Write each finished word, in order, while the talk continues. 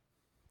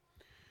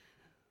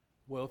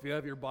Well, if you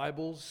have your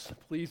Bibles,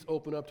 please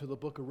open up to the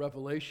book of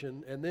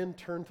Revelation and then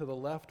turn to the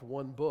left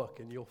one book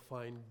and you'll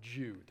find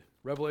Jude.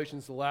 Revelation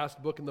is the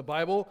last book in the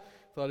Bible.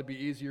 Thought it'd be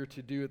easier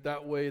to do it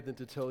that way than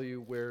to tell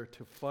you where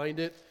to find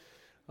it.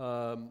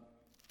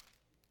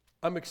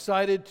 I'm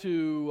excited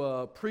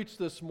to preach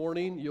this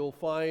morning. You'll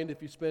find,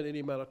 if you spend any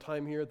amount of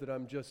time here, that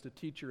I'm just a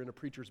teacher in a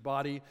preacher's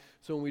body.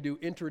 So when we do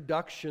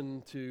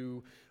introduction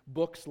to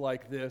books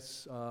like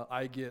this,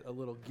 I get a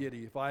little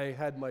giddy. If I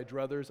had my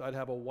druthers, I'd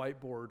have a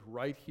whiteboard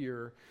right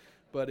here,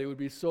 but it would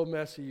be so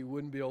messy you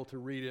wouldn't be able to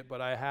read it.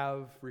 But I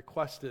have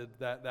requested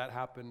that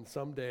happen.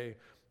 Someday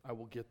I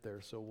will get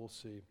there, so we'll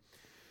see.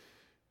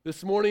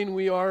 This morning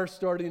we are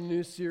starting a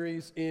new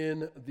series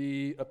in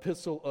the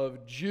Epistle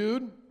of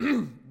Jude,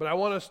 but I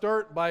want to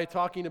start by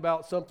talking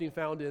about something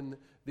found in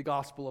the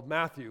Gospel of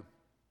Matthew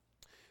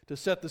to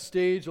set the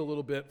stage a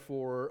little bit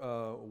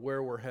for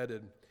where we're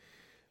headed.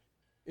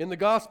 In the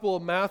Gospel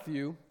of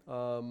Matthew,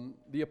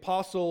 the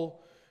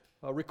apostle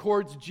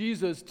records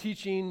Jesus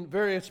teaching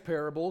various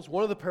parables.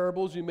 One of the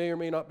parables you may or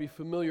may not be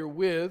familiar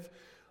with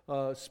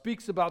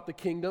speaks about the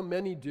kingdom,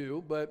 many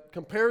do, but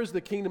compares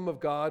the kingdom of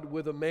God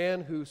with a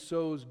man who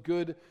sows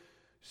good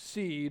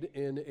seed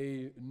in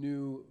a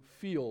new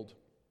field.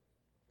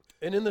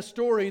 And in the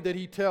story that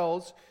he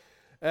tells,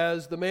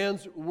 as the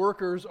man's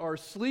workers are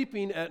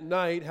sleeping at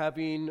night,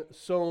 having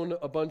sown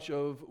a bunch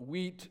of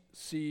wheat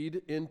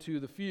seed into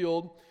the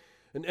field,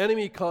 an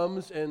enemy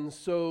comes and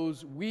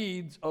sows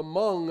weeds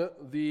among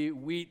the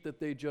wheat that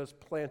they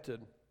just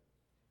planted.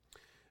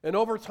 And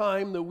over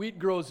time, the wheat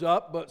grows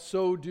up, but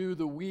so do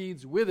the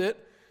weeds with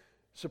it,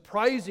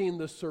 surprising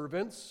the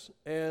servants.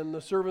 And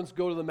the servants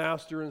go to the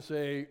master and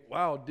say,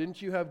 "Wow,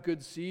 didn't you have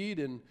good seed?"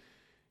 And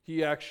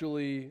he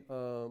actually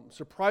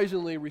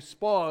surprisingly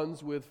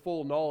responds with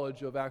full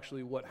knowledge of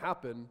actually what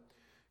happened,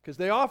 because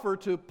they offer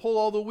to pull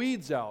all the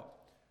weeds out.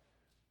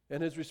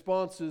 And his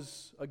response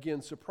is,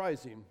 again,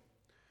 surprising.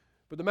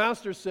 But the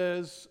master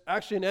says,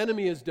 actually an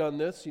enemy has done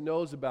this. He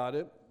knows about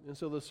it. And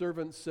so the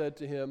servant said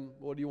to him,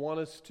 "Well, do you want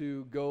us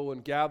to go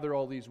and gather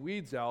all these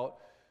weeds out?"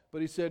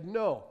 But he said,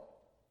 "No,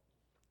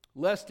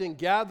 lest in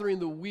gathering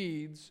the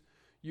weeds,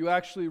 you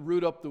actually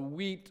root up the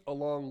wheat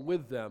along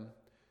with them.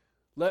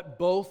 Let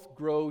both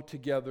grow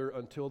together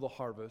until the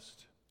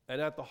harvest. And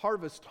at the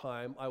harvest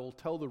time, I will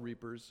tell the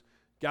reapers,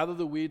 gather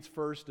the weeds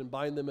first and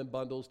bind them in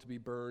bundles to be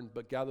burned,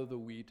 but gather the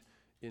wheat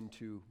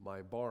into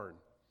my barn."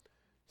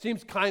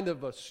 Seems kind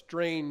of a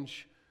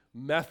strange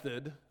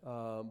method,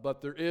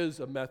 but there is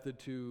a method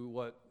to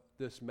what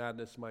this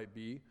madness might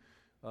be.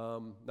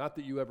 Not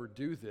that you ever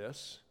do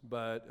this,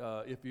 but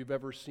if you've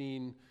ever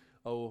seen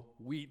a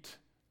wheat,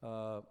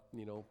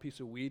 piece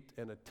of wheat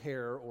and a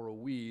tare or a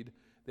weed,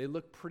 they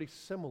look pretty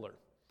similar.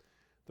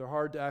 They're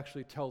hard to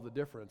actually tell the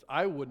difference.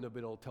 I wouldn't have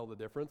been able to tell the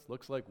difference.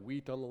 Looks like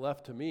wheat on the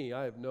left to me.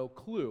 I have no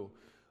clue.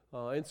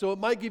 And so it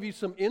might give you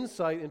some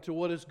insight into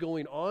what is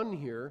going on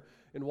here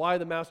and why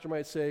the master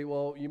might say,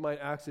 well, you might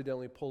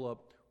accidentally pull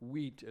up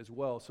wheat as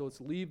well. So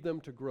it's leave them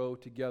to grow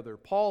together.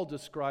 Paul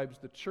describes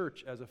the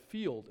church as a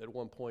field at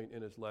one point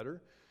in his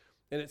letter.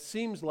 And it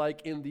seems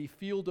like in the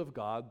field of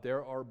God,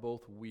 there are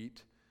both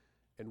wheat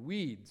and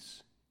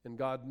weeds. And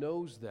God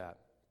knows that.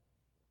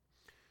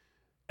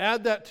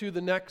 Add that to the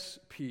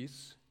next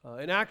piece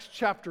in Acts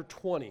chapter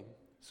 20.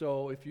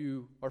 So if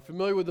you are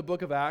familiar with the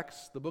book of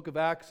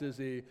Acts is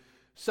a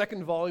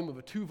second volume of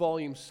a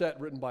 2-volume set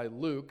written by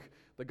Luke.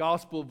 The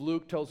Gospel of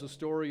Luke tells the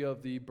story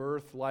of the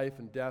birth, life,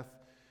 and death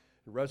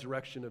and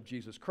resurrection of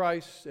Jesus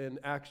Christ. And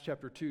Acts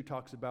chapter 2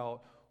 talks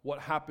about what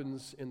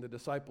happens in the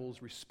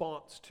disciples'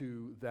 response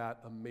to that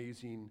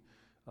amazing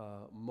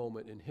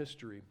moment in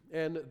history.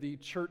 And the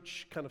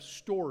church kind of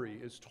story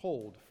is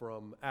told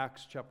from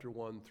Acts chapter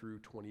 1 through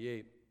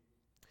 28.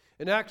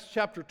 In Acts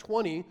chapter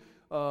 20,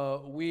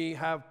 we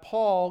have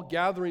Paul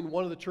gathering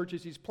one of the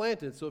churches he's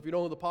planted. So if you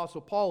know who the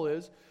Apostle Paul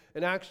is,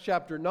 in Acts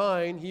chapter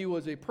 9, he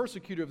was a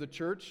persecutor of the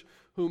church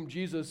whom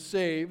Jesus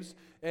saves,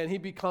 and he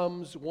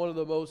becomes one of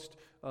the most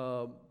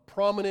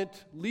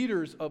prominent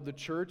leaders of the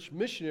church,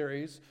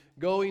 missionaries,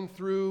 going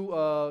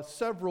through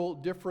several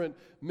different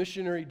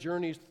missionary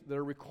journeys that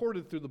are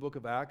recorded through the book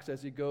of Acts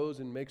as he goes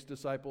and makes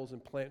disciples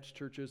and plants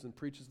churches and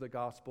preaches the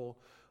gospel.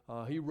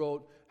 He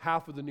wrote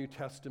half of the New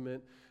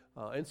Testament.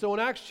 And so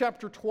in Acts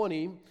chapter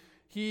 20,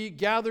 he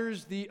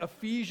gathers the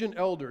Ephesian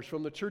elders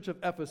from the church of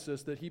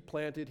Ephesus that he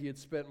planted, he had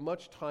spent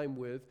much time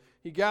with.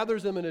 He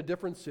gathers them in a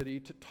different city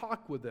to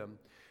talk with them.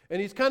 And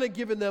he's kind of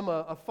given them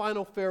a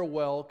final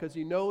farewell because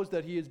he knows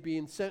that he is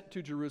being sent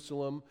to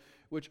Jerusalem,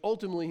 which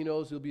ultimately he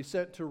knows he'll be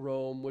sent to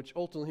Rome, which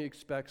ultimately he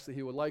expects that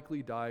he would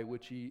likely die,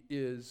 which he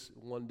is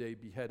one day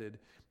beheaded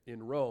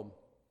in Rome.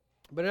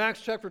 But in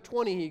Acts chapter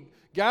 20, he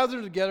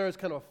gathers together as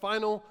kind of a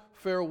final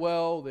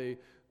farewell. They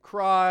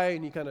cry,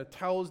 and he kind of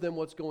tells them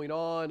what's going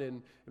on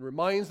and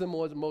reminds them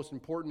what's most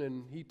important.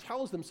 And he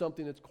tells them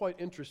something that's quite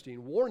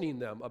interesting, warning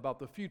them about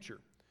the future.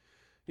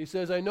 He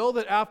says, "I know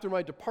that after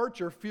my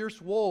departure,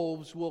 fierce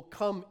wolves will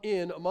come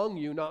in among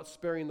you, not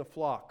sparing the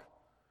flock.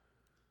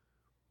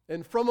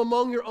 And from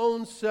among your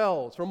own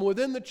selves, from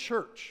within the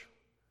church,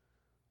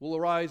 will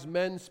arise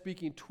men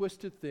speaking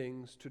twisted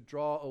things to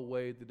draw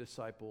away the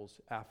disciples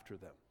after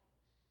them.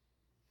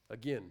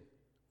 Again,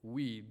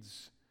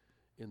 weeds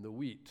in the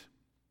wheat.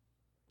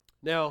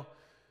 Now,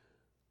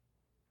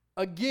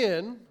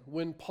 again,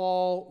 when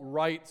Paul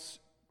writes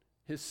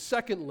his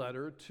second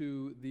letter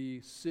to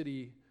the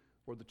city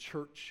or the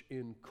church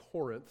in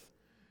Corinth,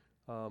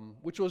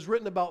 which was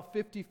written about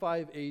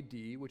 55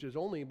 AD, which is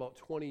only about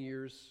 20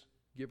 years,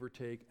 give or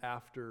take,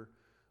 after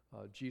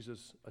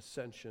Jesus'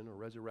 ascension or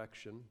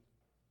resurrection,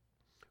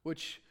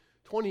 which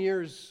 20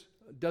 years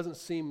doesn't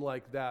seem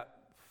like that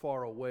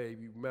far away.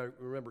 You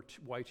remember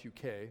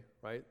Y2K,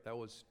 right? That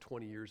was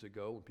 20 years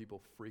ago when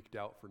people freaked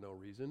out for no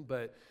reason.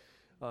 But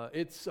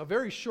it's a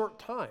very short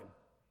time.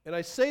 And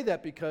I say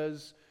that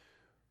because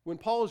when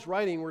Paul is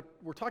writing,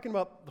 we're talking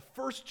about the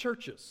first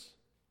churches,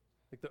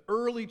 like the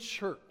early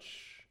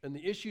church, and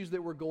the issues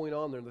that were going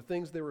on there, and the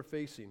things they were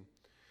facing.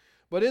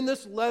 But in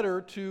this letter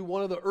to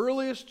one of the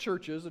earliest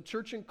churches, the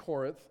church in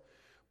Corinth,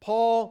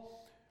 Paul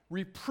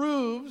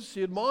reproves,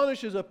 he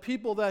admonishes a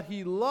people that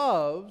he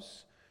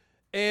loves,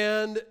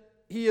 and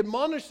he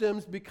admonishes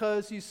them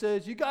because he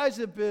says, you guys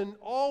have been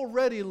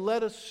already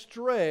led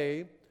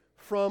astray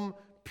from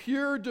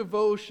pure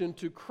devotion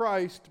to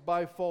Christ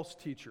by false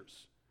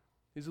teachers.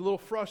 He's a little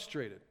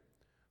frustrated.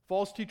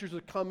 False teachers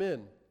have come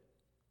in,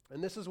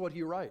 and this is what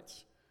he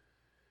writes.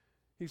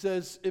 He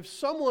says, if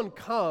someone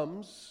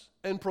comes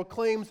and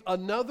proclaims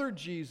another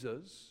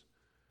Jesus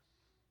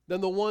than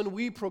the one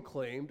we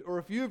proclaimed, or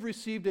if you have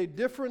received a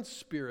different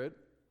spirit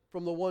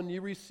from the one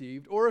you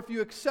received, or if you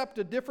accept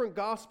a different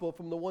gospel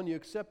from the one you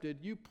accepted,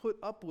 you put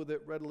up with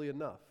it readily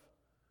enough.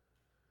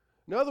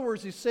 In other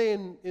words, he's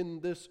saying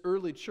in this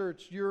early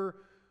church, you're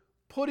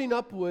putting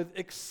up with,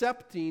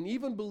 accepting,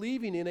 even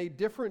believing in a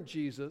different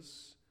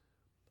Jesus,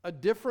 a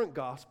different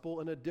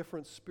gospel, and a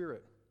different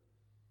spirit.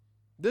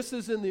 This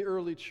is in the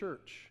early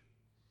church.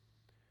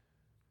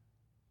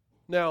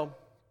 Now,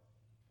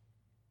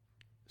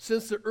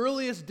 since the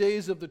earliest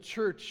days of the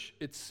church,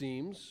 it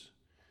seems,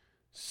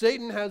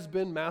 Satan has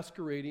been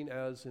masquerading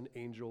as an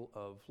angel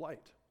of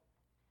light.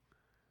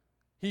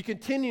 He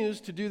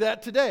continues to do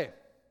that today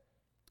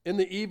in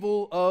the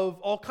evil of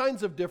all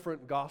kinds of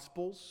different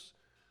gospels.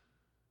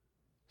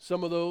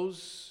 Some of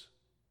those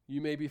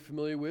you may be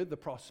familiar with, the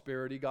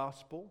prosperity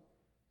gospel.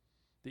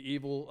 The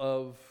evil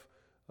of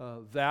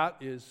that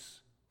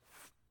is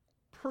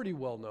pretty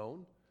well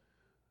known.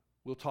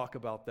 We'll talk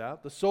about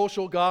that. The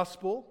social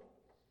gospel,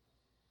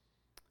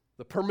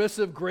 the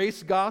permissive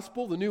grace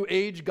gospel, the new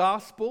age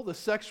gospel, the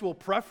sexual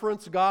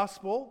preference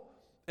gospel,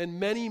 and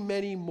many,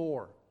 many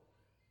more.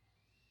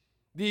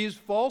 These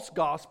false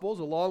gospels,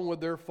 along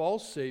with their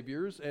false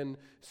saviors and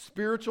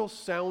spiritual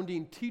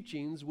sounding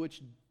teachings,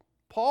 which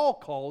Paul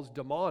calls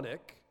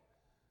demonic,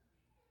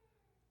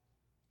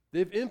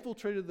 they've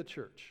infiltrated the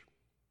church.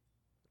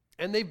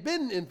 And they've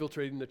been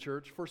infiltrating the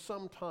church for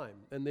some time,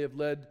 and they have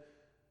led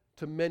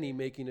to many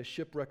making a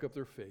shipwreck of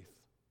their faith.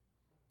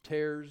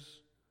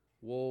 Tares,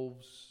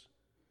 wolves,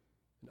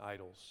 and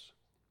idols.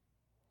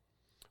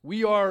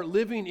 We are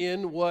living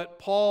in what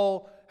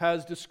Paul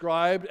has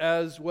described,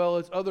 as well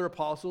as other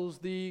apostles,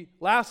 the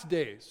last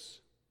days,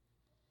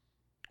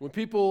 when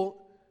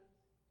people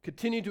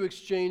continue to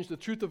exchange the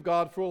truth of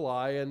God for a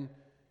lie, and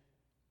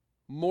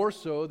more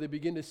so, they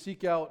begin to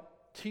seek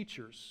out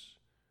teachers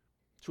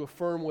to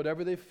affirm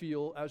whatever they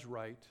feel as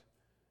right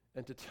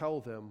and to tell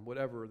them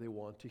whatever they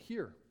want to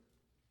hear.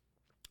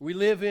 We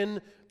live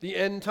in the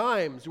end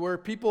times where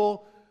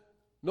people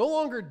no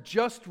longer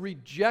just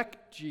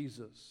reject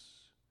Jesus.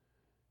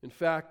 In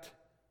fact,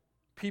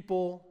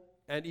 people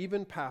and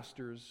even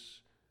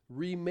pastors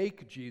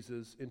remake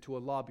Jesus into a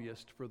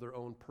lobbyist for their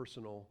own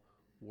personal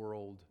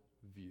world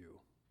view.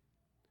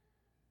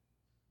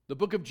 The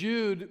book of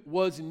Jude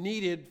was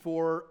needed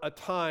for a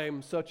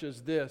time such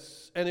as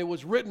this, and it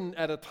was written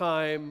at a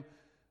time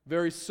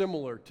very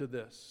similar to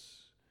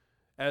this.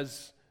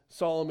 As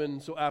Solomon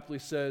so aptly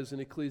says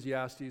in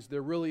Ecclesiastes,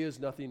 there really is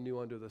nothing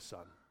new under the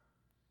sun.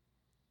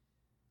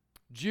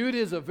 Jude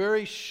is a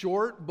very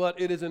short,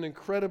 but it is an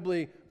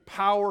incredibly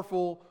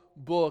powerful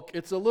book.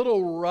 It's a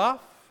little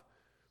rough.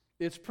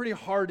 It's pretty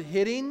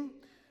hard-hitting.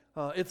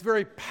 It's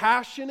very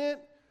passionate,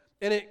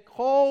 and it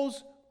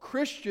calls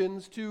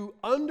Christians to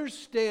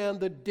understand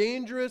the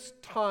dangerous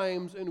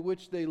times in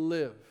which they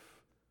live.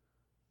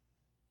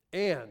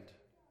 And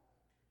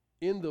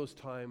in those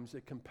times,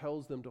 it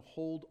compels them to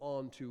hold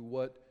on to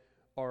what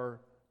are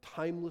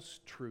timeless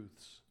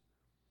truths,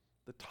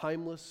 the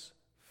timeless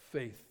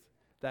faith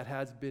that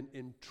has been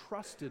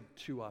entrusted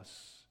to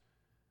us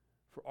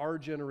for our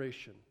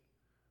generation,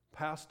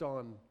 passed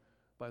on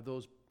by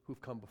those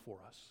who've come before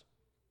us.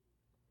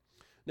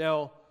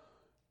 Now,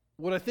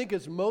 what I think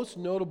is most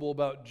notable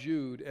about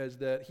Jude is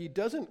that he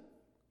doesn't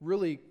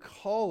really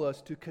call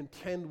us to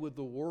contend with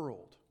the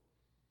world.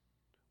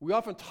 We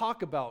often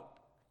talk about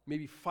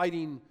maybe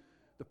fighting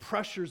the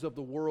pressures of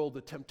the world,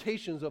 the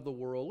temptations of the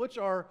world, which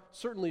are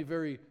certainly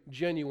very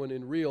genuine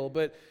and real.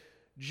 But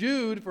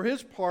Jude, for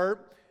his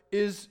part,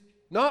 is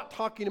not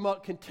talking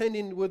about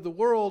contending with the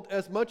world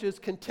as much as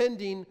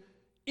contending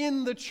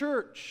in the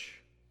church.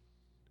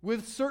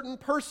 with certain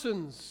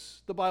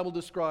persons, the Bible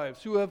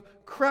describes, who have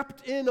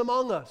crept in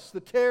among us,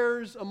 the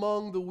tares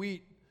among the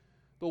wheat,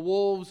 the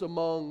wolves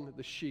among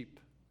the sheep.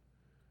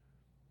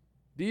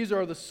 These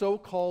are the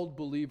so-called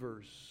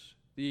believers,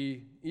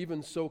 the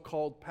even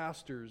so-called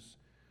pastors,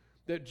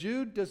 that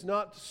Jude does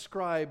not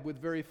describe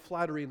with very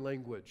flattering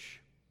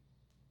language.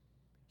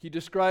 He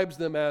describes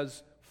them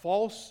as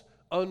false,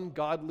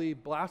 ungodly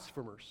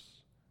blasphemers,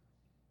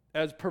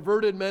 as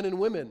perverted men and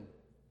women,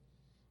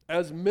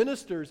 as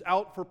ministers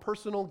out for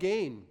personal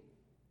gain,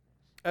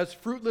 as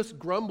fruitless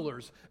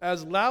grumblers,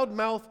 as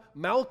loudmouth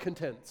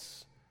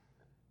malcontents,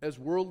 as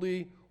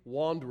worldly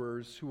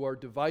wanderers who are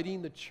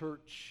dividing the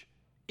church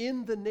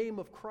in the name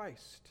of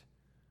Christ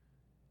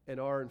and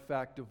are in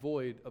fact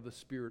devoid of the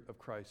Spirit of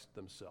Christ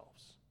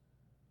themselves.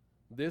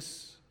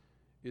 This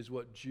is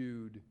what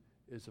Jude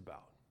is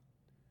about.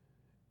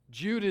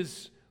 Jude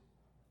is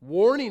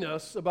warning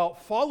us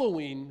about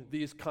following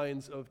these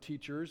kinds of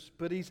teachers,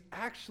 but he's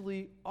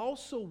actually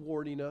also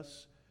warning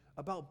us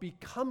about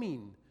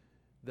becoming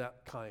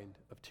that kind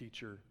of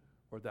teacher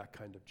or that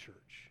kind of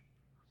church.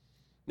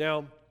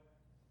 Now,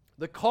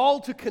 the call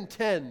to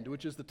contend,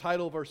 which is the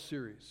title of our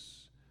series,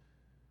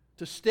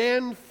 to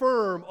stand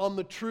firm on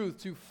the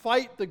truth, to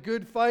fight the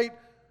good fight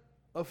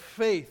of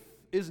faith,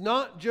 is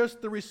not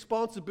just the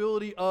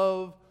responsibility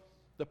of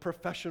the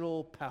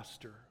professional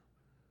pastor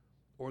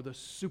or the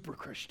super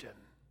Christian.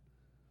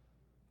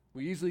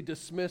 We easily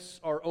dismiss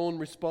our own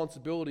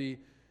responsibility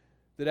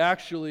that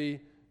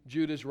actually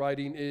Jude is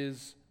writing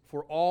is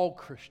for all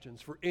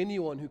Christians, for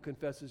anyone who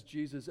confesses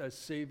Jesus as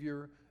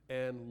Savior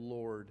and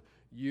Lord.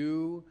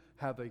 You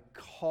have a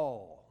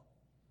call,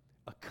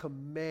 a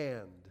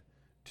command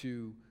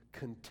to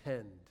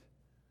contend.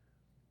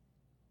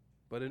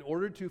 But in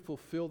order to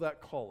fulfill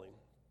that calling,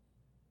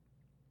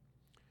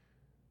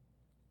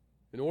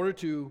 in order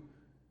to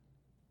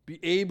be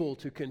able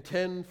to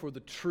contend for the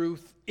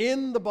truth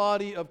in the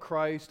body of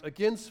Christ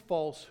against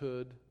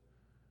falsehood,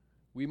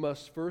 we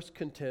must first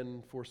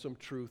contend for some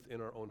truth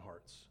in our own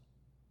hearts.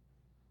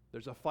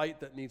 There's a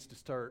fight that needs to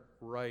start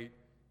right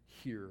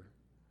here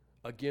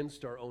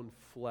against our own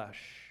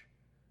flesh,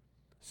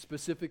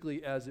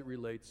 specifically as it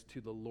relates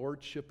to the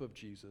Lordship of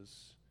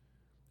Jesus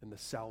and the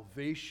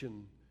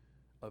salvation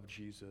of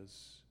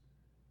Jesus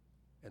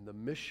and the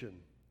mission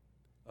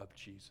of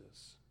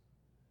Jesus.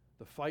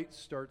 The fight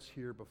starts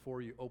here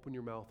before you open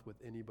your mouth with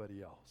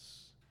anybody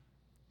else.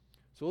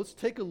 So let's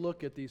take a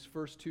look at these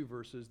first two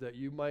verses that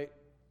you might,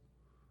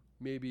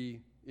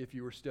 maybe if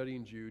you were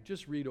studying Jude,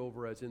 just read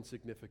over as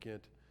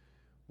insignificant.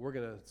 We're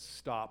going to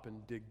stop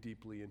and dig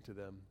deeply into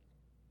them.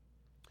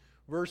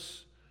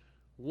 Verse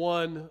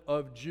 1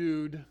 of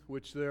Jude,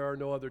 which there are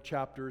no other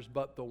chapters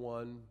but the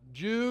one.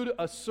 Jude,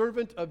 a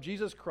servant of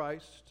Jesus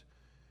Christ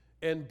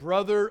and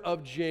brother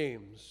of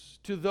James,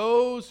 to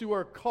those who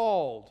are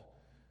called,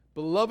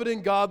 beloved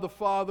in God the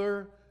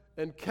Father,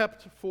 and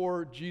kept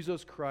for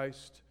Jesus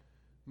Christ,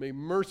 may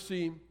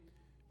mercy,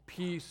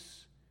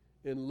 peace,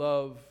 and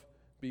love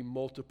be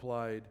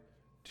multiplied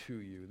to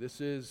you.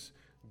 This is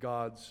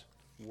God's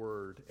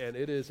word, and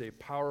it is a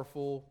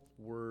powerful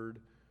word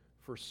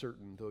for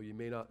certain, though you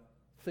may not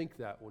think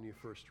that when you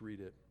first read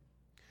it.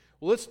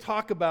 Well, let's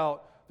talk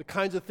about the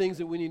kinds of things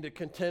that we need to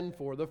contend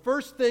for. The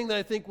first thing that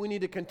I think we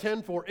need to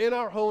contend for in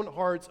our own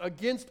hearts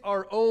against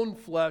our own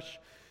flesh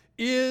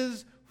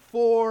is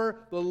for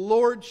the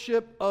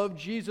Lordship of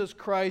Jesus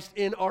Christ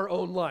in our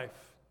own life.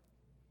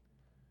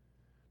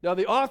 Now,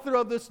 the author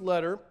of this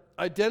letter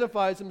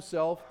identifies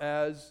himself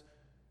as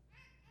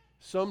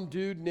some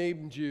dude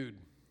named Jude.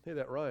 Hey,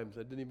 that rhymes.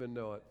 I didn't even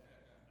know it.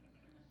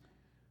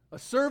 A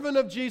servant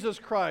of Jesus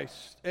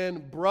Christ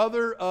and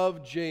brother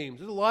of James.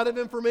 There's a lot of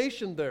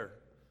information there.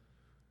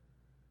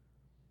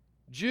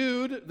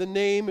 Jude, the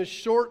name is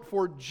short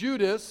for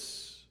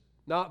Judas,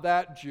 not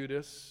that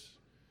Judas,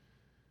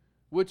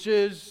 which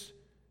is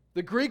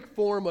the Greek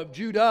form of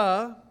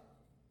Judah.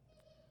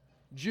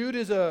 Jude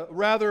is a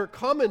rather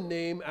common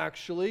name,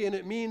 actually, and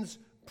it means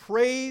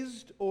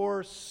praised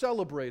or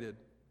celebrated.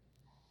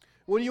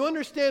 When you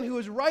understand who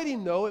is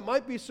writing, though, it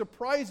might be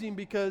surprising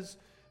because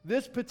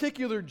this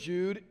particular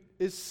Jude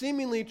is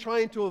seemingly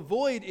trying to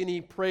avoid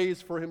any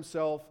praise for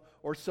himself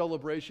or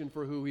celebration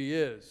for who he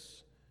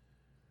is.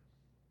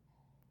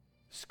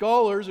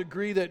 Scholars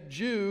agree that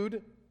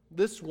Jude,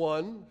 this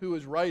one who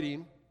is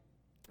writing,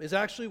 is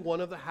actually one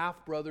of the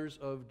half-brothers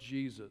of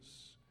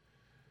Jesus.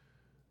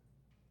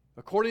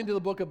 According to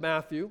the book of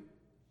Matthew,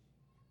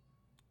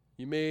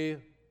 you may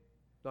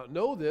not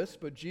know this,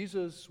 but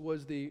Jesus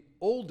was the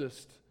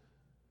oldest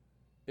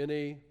in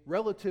a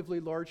relatively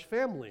large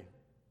family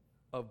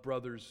of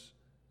brothers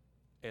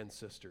and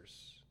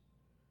sisters.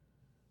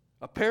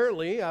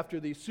 Apparently, after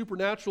the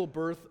supernatural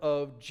birth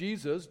of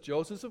Jesus,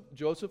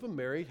 Joseph and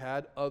Mary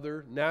had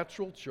other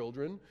natural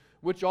children,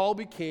 which all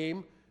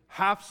became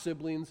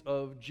half-siblings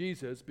of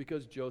Jesus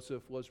because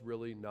Joseph was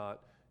really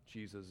not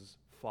Jesus'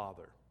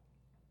 father.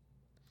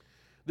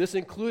 This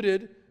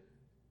included,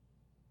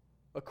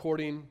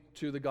 according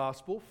to the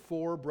gospel,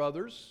 4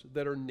 brothers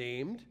that are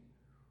named.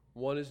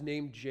 One is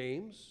named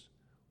James,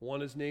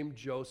 one is named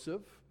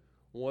Joseph,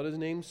 One is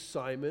named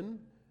Simon,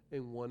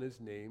 and one is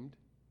named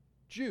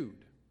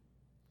Jude.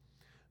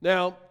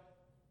 Now,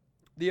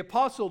 the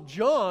Apostle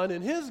John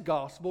in his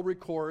gospel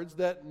records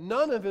that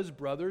none of his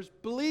brothers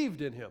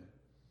believed in him.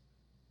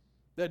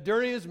 That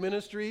during his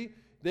ministry,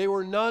 they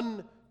were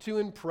none too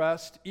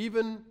impressed,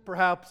 even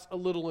perhaps a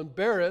little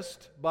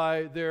embarrassed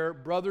by their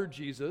brother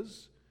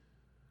Jesus.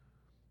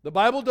 The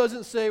Bible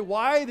doesn't say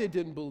why they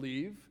didn't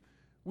believe.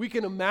 We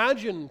can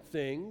imagine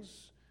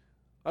things.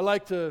 I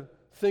like to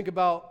think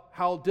about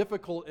how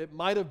difficult it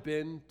might have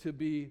been to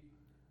be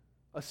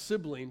a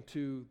sibling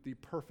to the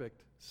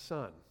perfect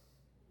son,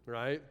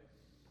 right?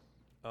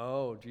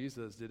 Oh,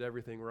 Jesus did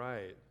everything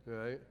right?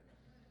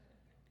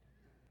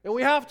 And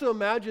we have to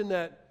imagine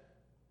that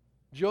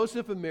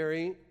Joseph and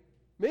Mary,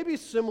 maybe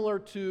similar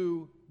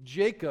to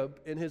Jacob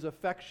in his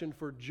affection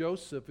for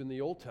Joseph in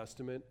the Old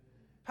Testament,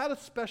 had a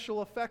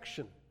special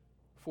affection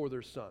for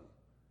their son.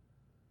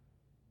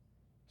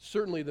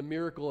 Certainly the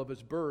miracle of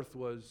his birth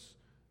was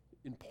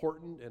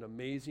important and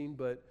amazing,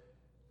 but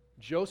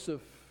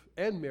Joseph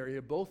and Mary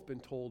have both been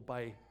told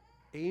by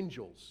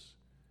angels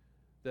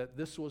that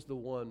this was the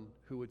one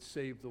who would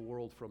save the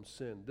world from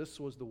sin. This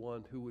was the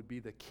one who would be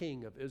the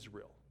king of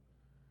Israel.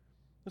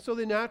 And so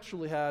they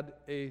naturally had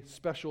a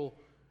special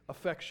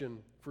affection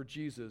for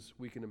Jesus,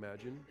 we can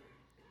imagine.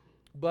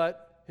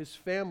 But his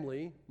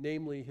family,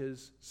 namely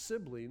his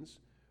siblings,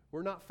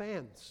 were not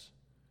fans.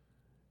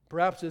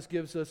 Perhaps this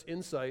gives us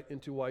insight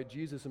into why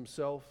Jesus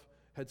himself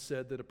had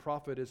said that a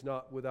prophet is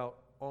not without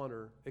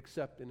honor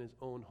except in his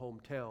own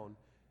hometown,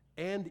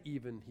 and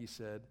even, he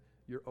said,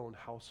 your own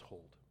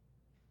household.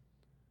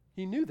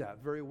 He knew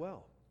that very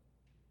well.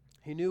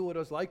 He knew what it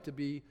was like to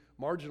be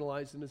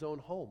marginalized in his own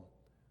home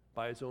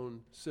by his own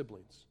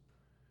siblings.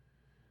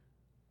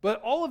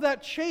 But all of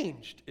that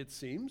changed, it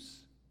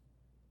seems.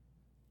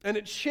 And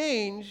it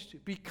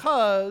changed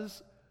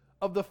because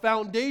of the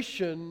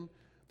foundation,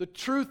 the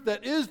truth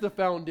that is the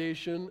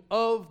foundation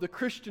of the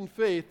Christian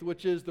faith,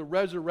 which is the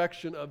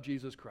resurrection of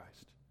Jesus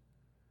Christ.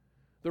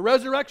 The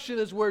resurrection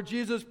is where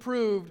Jesus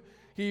proved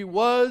he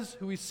was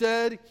who he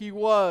said he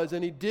was,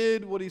 and he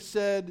did what he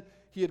said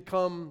he had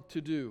come to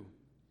do.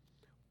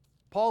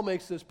 Paul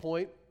makes this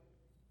point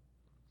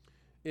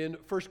in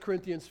 1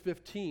 Corinthians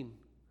 15.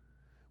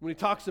 When he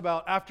talks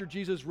about after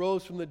Jesus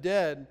rose from the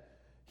dead,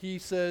 he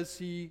says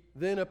he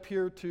then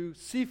appeared to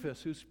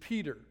Cephas, who's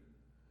Peter.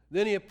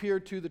 Then he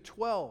appeared to the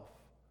 12.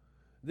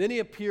 Then he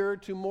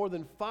appeared to more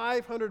than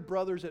 500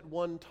 brothers at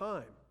one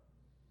time,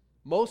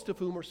 most of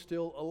whom are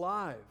still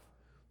alive,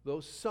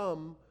 though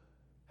some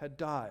had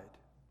died.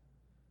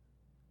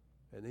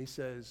 And he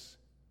says,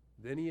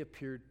 then he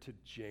appeared to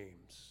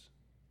James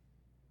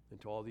and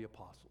to all the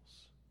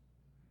apostles.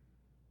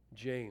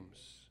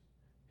 James,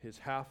 his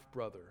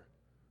half-brother,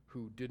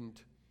 who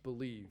didn't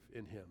believe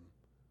in him,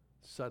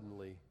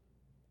 suddenly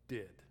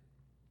did.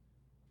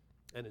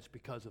 And it's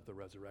because of the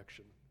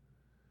resurrection.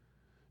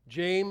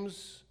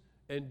 James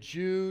and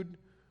Jude,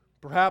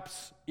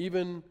 perhaps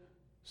even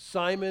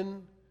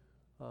Simon,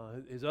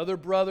 his other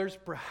brothers,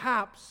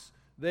 perhaps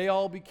they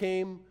all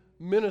became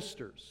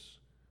ministers.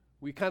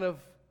 We kind of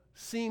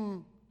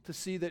seem to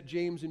see that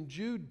James and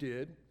Jude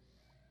did.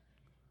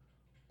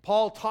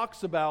 Paul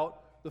talks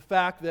about the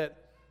fact that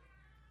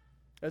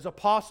as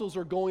apostles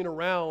are going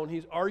around,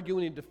 he's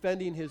arguing and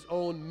defending his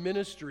own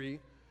ministry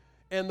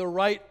and the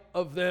right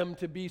of them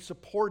to be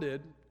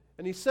supported.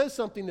 And he says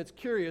something that's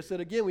curious that,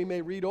 again, we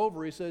may read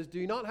over. He says, do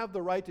you not have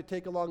the right to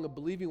take along a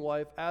believing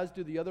wife, as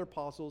do the other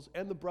apostles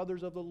and the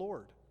brothers of the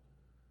Lord?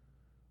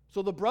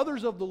 So the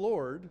brothers of the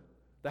Lord,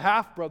 the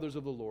half-brothers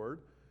of the Lord,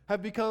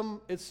 have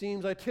become, it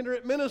seems,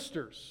 itinerant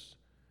ministers,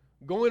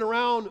 going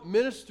around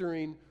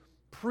ministering,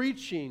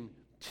 preaching,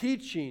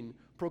 teaching,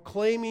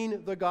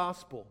 proclaiming the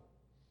gospel.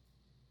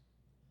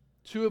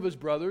 Two of his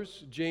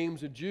brothers,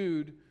 James and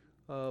Jude,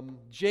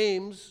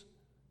 James,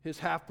 his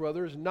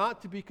half-brother, is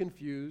not to be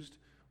confused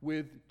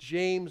with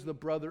James, the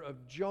brother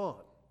of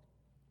John,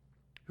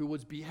 who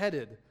was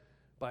beheaded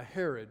by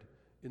Herod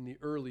in the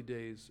early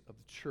days of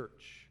the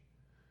church.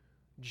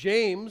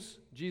 James,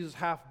 Jesus'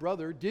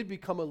 half-brother, did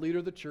become a leader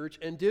of the church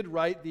and did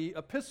write the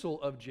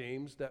epistle of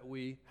James that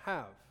we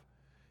have.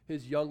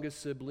 His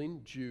youngest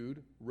sibling,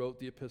 Jude, wrote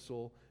the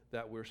epistle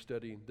that we're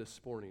studying this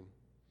morning.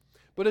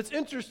 But it's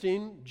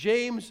interesting,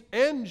 James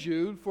and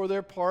Jude, for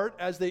their part,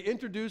 as they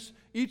introduce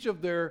each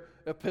of their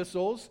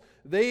epistles,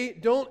 they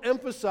don't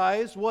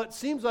emphasize what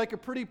seems like a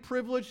pretty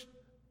privileged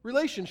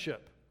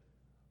relationship.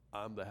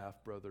 I'm the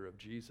half-brother of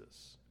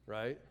Jesus,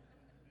 right?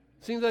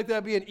 Seems like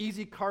that'd be an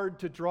easy card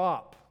to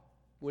drop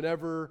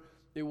whenever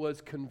it was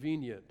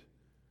convenient.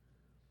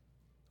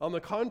 On the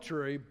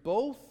contrary,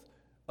 both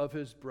of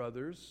his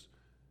brothers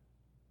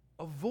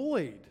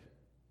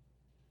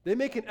they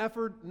make an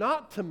effort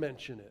not to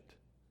mention it.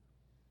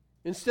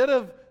 Instead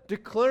of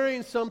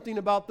declaring something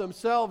about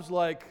themselves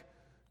like,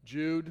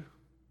 Jude,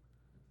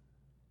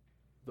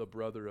 the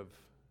brother of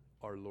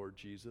our Lord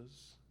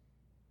Jesus,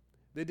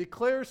 they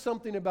declare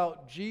something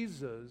about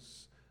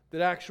Jesus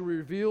that actually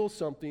reveals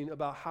something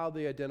about how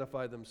they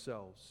identify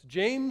themselves.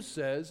 James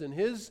says in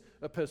his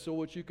epistle,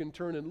 which you can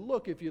turn and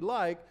look if you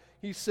like,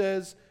 he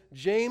says,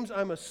 James,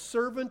 I'm a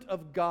servant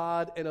of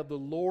God and of the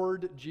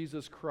Lord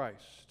Jesus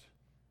Christ.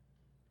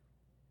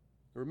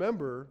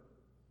 Remember,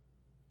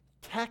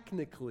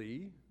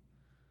 technically,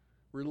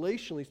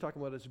 relationally, he's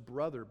talking about his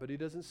brother, but he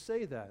doesn't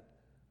say that.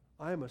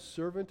 I am a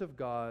servant of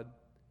God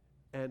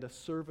and a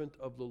servant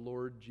of the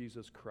Lord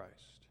Jesus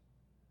Christ.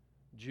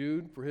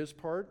 Jude, for his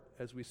part,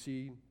 as we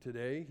see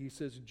today, he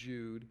says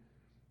Jude,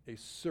 a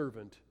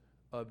servant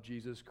of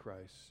Jesus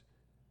Christ,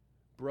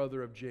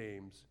 brother of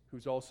James,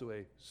 who's also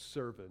a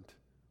servant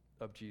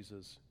of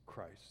Jesus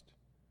Christ.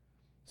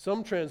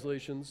 Some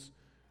translations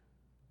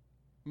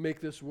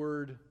make this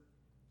word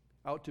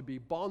out to be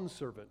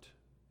bondservant.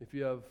 If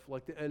you have,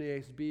 like the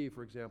NASB,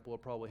 for example,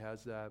 it probably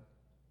has that.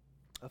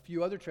 A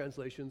few other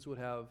translations would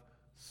have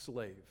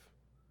slave.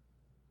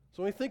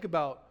 So when we think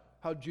about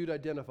how Jude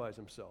identifies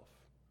himself,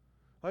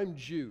 I'm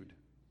Jude,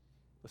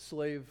 a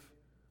slave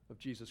of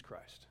Jesus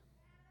Christ,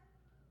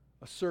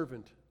 a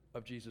servant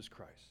of Jesus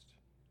Christ.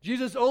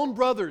 Jesus' own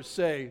brothers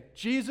say,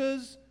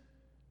 Jesus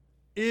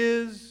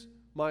is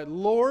my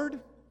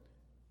Lord.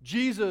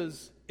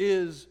 Jesus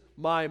is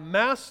my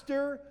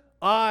master.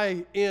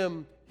 I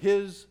am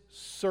his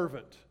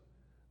servant.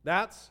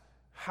 That's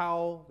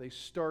how they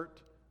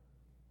start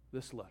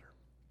this letter.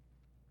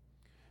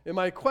 And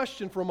my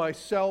question for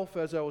myself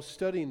as I was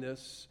studying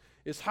this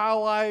is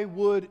how I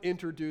would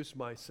introduce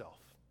myself,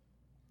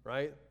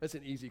 right? That's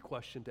an easy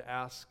question to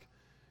ask,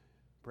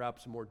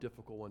 perhaps a more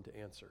difficult one to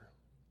answer.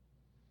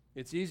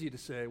 It's easy to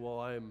say, well,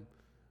 I'm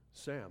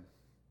Sam,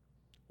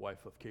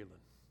 wife of Caitlin.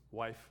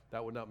 Wife,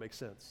 that would not make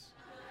sense.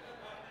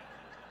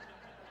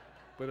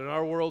 But in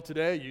our world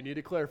today, you need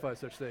to clarify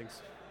such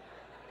things.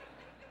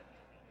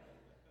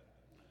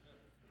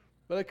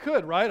 But I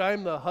could, right?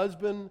 I'm the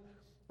husband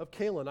of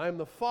Caitlin. I'm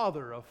the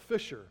father of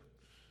Fisher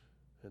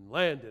and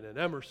Landon and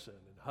Emerson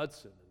and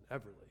Hudson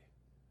and Everly.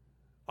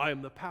 I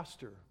am the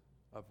pastor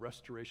of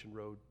Restoration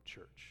Road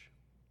Church.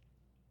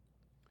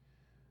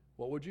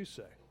 What would you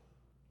say?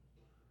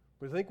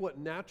 But I think what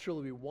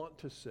naturally we want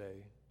to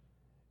say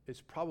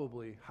is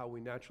probably how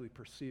we naturally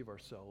perceive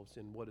ourselves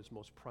in what is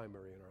most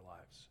primary in our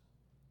lives.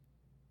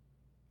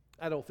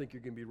 I don't think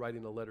you're going to be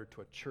writing a letter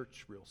to a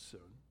church real soon.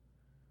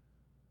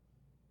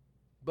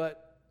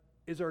 But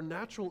is our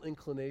natural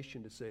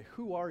inclination to say,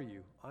 who are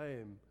you? I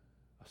am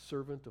a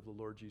servant of the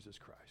Lord Jesus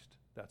Christ.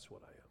 That's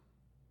what I am.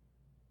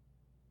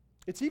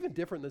 It's even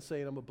different than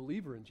saying I'm a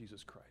believer in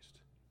Jesus Christ.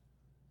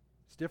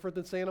 It's different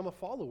than saying I'm a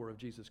follower of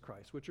Jesus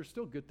Christ, which are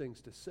still good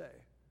things to say.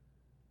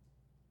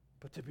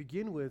 But to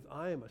begin with,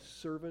 I am a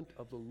servant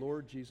of the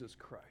Lord Jesus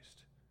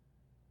Christ.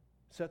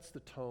 Sets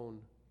the tone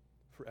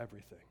for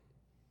everything.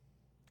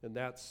 And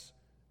that's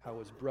how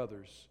his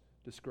brothers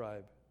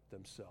describe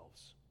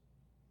themselves.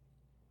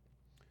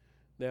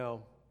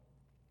 Now,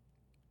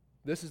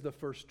 this is the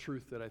first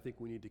truth that I think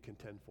we need to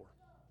contend for.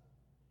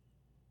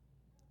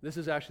 This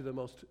is actually the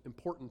most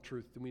important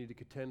truth that we need to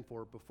contend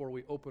for before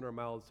we open our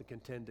mouths to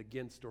contend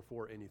against or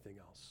for anything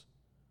else.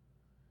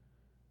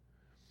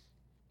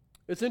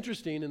 It's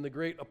interesting in the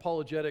great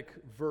apologetic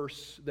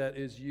verse that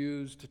is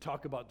used to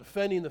talk about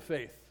defending the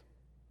faith,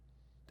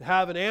 to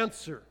have an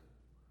answer,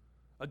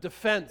 a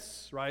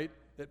defense, right,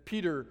 that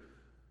Peter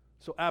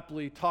so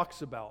aptly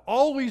talks about.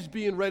 Always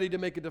being ready to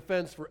make a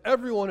defense for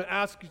everyone who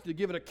asks you to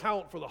give an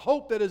account for the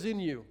hope that is in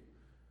you.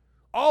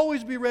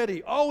 Always be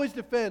ready, always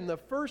defend. The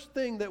first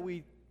thing that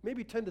we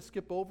maybe tend to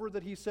skip over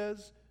that he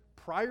says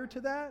prior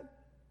to that, and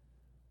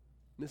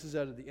this is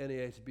out of the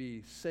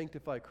NASB,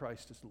 sanctify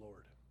Christ as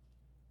Lord.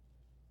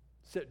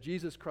 Set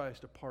Jesus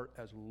Christ apart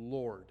as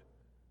Lord,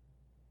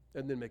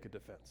 and then make a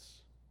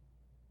defense.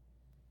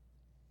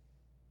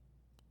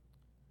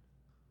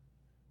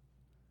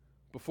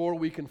 Before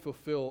we can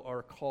fulfill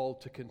our call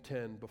to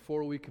contend,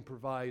 before we can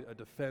provide a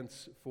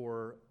defense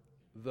for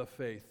the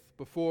faith,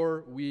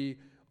 before we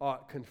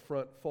ought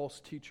confront false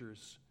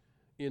teachers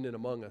in and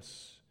among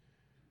us,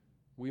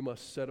 we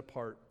must set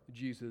apart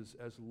Jesus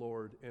as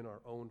Lord in our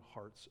own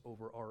hearts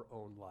over our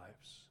own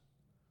lives.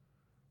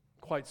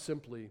 Quite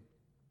simply,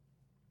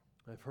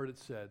 I've heard it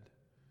said,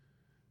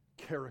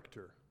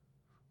 character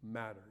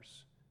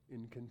matters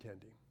in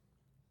contending.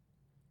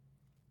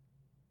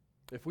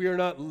 If we are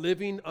not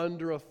living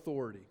under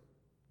authority,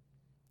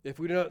 if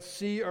we do not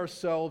see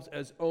ourselves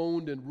as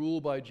owned and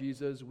ruled by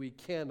Jesus, we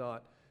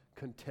cannot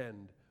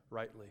contend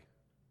rightly.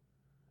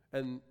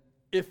 And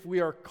if we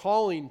are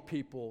calling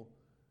people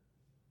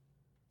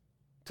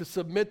to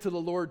submit to the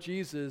Lord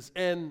Jesus,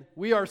 and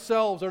we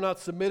ourselves are not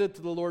submitted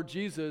to the Lord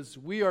Jesus,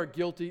 we are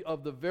guilty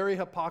of the very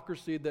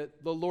hypocrisy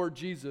that the Lord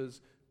Jesus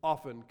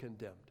often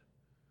condemned.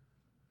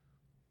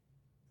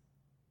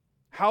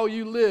 How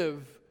you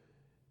live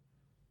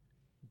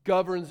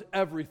governs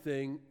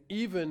everything,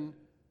 even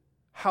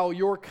how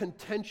your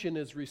contention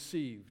is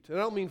received. And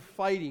I don't mean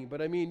fighting,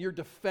 but I mean you're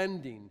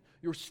defending,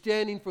 you're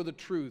standing for the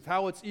truth,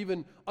 how it's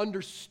even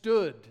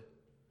understood.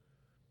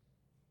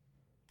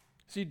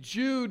 See,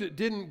 Jude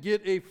didn't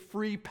get a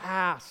free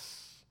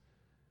pass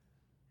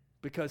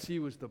because he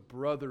was the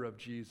brother of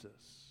Jesus.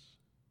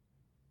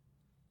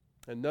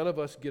 And none of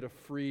us get a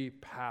free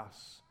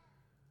pass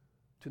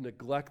to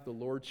neglect the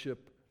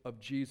Lordship of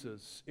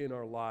Jesus in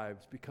our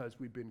lives because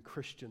we've been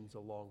Christians a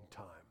long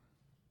time.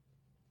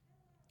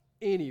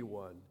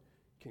 Anyone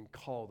can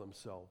call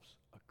themselves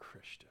a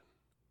Christian.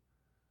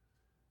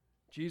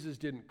 Jesus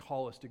didn't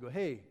call us to go,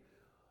 hey,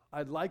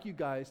 I'd like you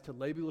guys to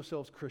label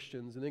yourselves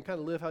Christians and then kind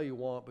of live how you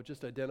want, but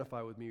just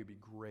identify with me would be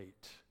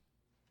great.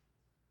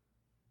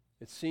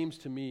 It seems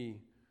to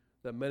me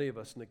that many of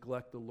us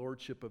neglect the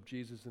Lordship of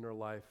Jesus in our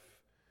life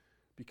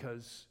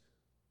because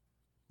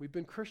we've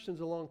been Christians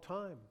a long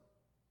time.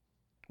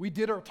 We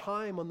did our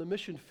time on the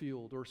mission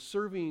field or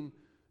serving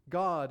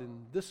God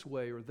in this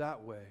way or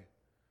that way.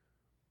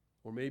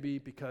 Or maybe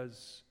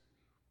because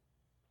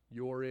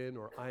you're in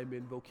or I'm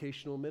in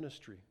vocational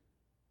ministry.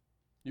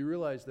 You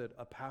realize that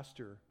a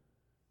pastor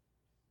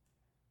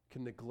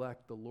can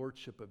neglect the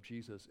Lordship of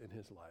Jesus in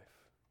his life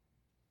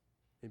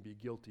and be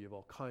guilty of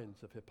all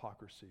kinds of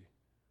hypocrisy.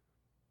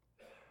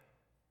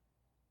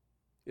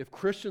 If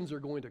Christians are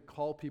going to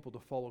call people to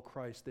follow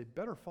Christ, they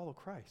better follow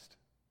Christ.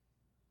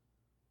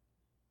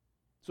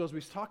 So as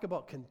we talk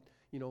about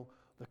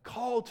the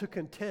call to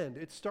contend,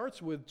 it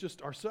starts with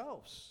just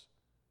ourselves.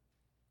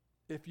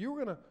 If you're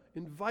going to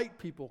invite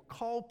people,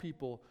 call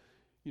people,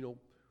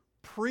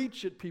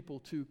 preach at people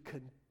to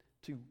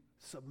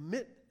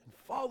submit and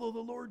follow the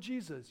Lord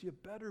Jesus, you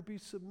better be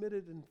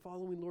submitted and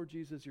following Lord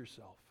Jesus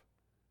yourself.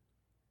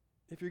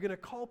 If you're going to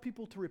call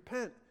people to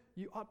repent,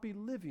 you ought to be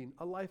living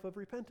a life of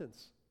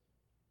repentance.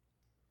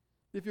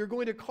 If you're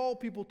going to call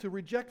people to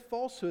reject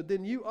falsehood,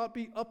 then you ought to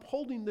be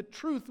upholding the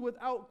truth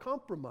without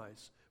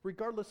compromise,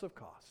 regardless of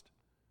cost.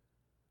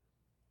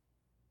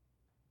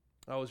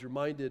 I was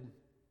reminded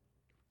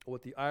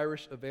what the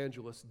Irish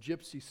evangelist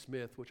Gypsy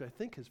Smith, which I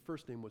think his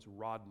first name was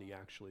Rodney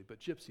actually,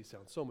 but Gypsy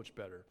sounds so much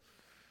better.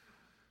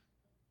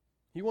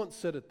 He once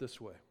said it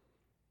this way: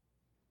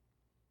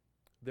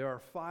 there are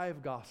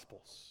 5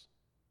 gospels.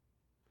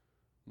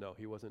 No,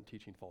 he wasn't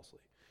teaching falsely.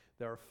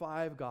 There are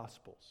 5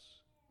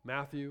 gospels: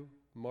 Matthew,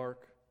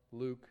 Mark,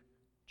 Luke,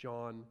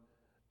 John,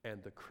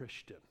 and the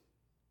Christian.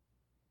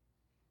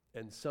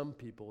 And some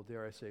people,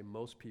 dare I say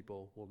most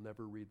people, will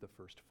never read the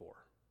first 4.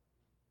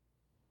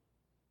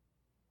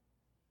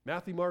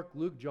 Matthew, Mark,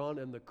 Luke, John,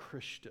 and the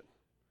Christian.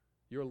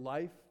 Your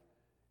life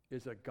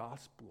is a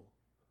gospel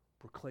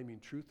proclaiming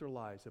truth or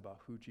lies about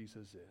who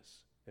Jesus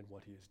is and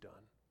what he has done.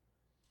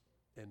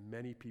 And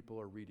many people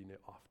are reading it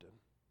often.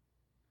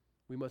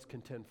 We must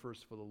contend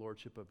first for the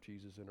Lordship of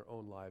Jesus in our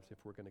own lives if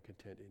we're going to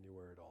contend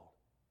anywhere at all.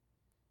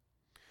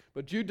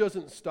 But Jude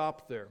doesn't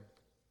stop there.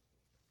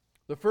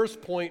 The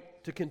first point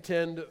to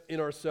contend in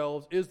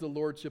ourselves is the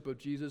Lordship of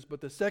Jesus,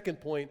 but the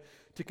second point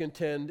to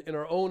contend in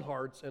our own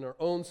hearts and our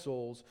own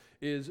souls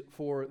is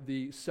for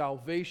the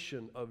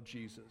salvation of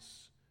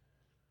Jesus.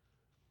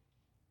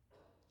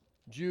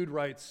 Jude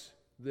writes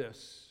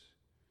this: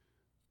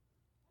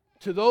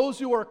 to those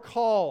who are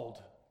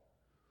called,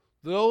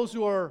 those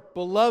who are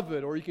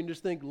beloved, or you can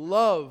just think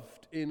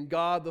loved in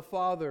God the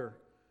Father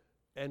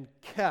and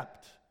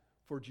kept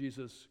for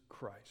Jesus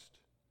Christ.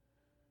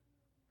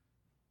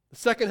 The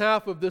second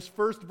half of this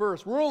first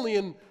verse, we're only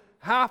in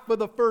half of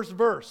the first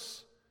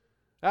verse.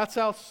 That's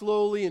how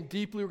slowly and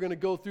deeply we're going to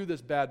go through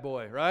this bad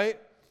boy, right?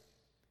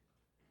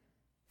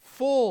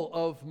 Full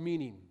of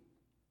meaning.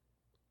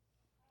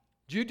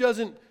 Jude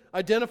doesn't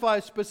identify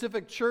a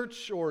specific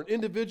church or an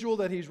individual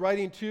that he's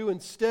writing to.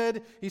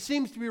 Instead, he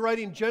seems to be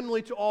writing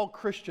generally to all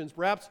Christians.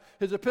 Perhaps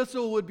his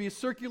epistle would be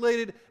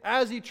circulated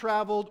as he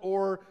traveled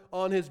or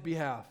on his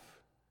behalf.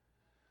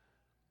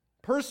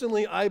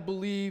 Personally, I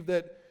believe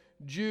that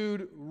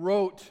Jude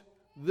wrote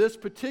this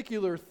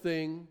particular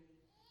thing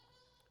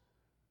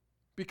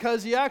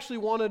because he actually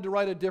wanted to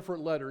write a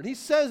different letter. And he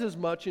says as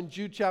much in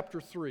Jude chapter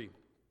 3.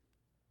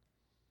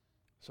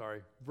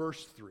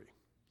 Verse 3.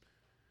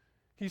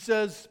 He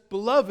says,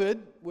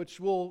 beloved,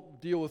 which we'll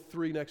deal with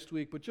 3 next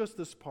week, but just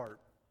this part.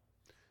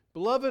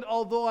 Beloved,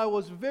 although I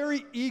was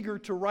very eager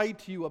to write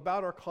to you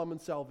about our common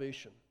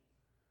salvation.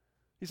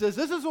 He says,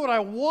 this is what I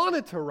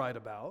wanted to write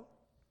about.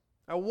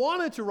 I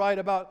wanted to write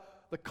about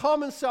the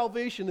common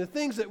salvation, the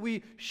things that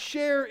we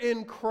share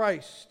in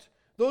Christ.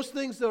 Those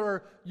things that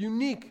are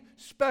unique,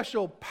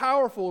 special,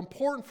 powerful,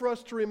 important for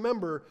us to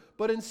remember.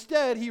 But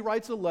instead, he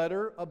writes a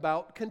letter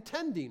about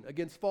contending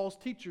against false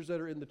teachers that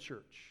are in the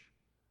church.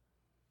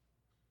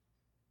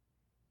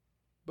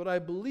 But I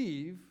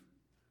believe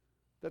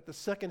that the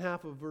second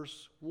half of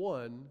verse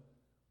 1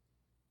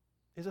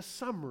 is a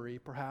summary,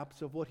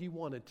 perhaps, of what he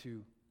wanted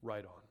to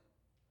write on.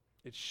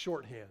 It's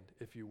shorthand,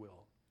 if you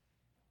will,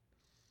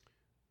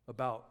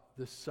 about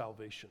this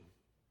salvation.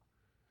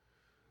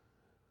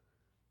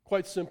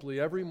 Quite simply,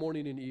 every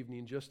morning and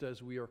evening, just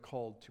as we are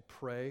called to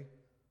pray,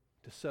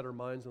 to set our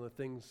minds on the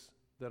things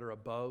that are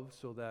above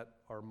so that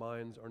our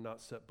minds are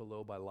not set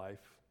below by life,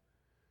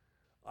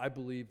 I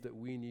believe that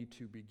we need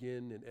to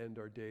begin and end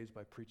our days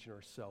by preaching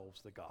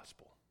ourselves the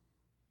gospel.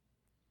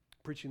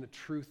 Preaching the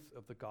truth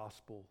of the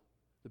gospel,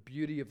 the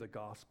beauty of the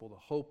gospel, the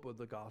hope of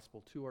the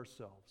gospel to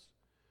ourselves.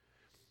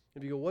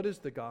 And you go, what is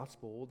the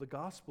gospel? Well, the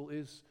gospel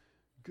is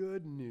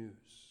good news.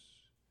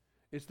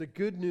 It's the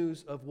good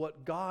news of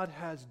what God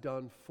has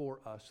done for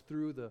us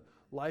through the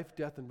life,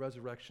 death, and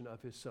resurrection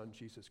of His Son,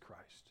 Jesus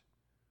Christ.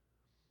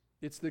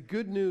 It's the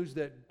good news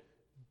that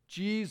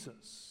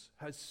Jesus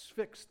has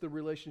fixed the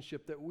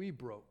relationship that we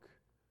broke.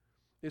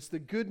 It's the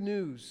good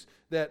news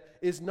that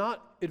is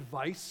not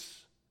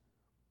advice.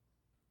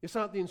 It's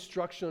not the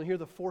instruction on here are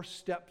the 4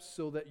 steps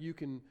so that you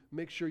can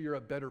make sure you're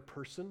a better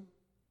person.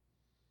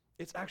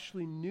 It's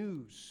actually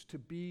news to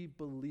be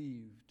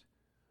believed,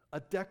 a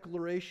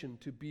declaration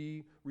to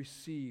be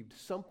received,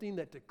 something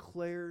that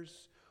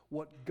declares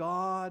what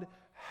God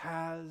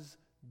has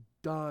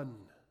done.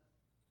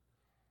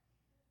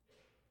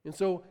 And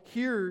so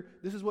here,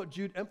 this is what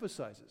Jude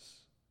emphasizes.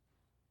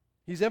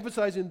 He's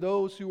emphasizing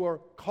those who are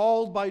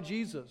called by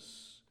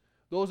Jesus,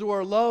 those who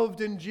are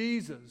loved in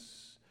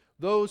Jesus,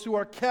 those who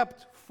are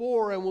kept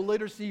for and will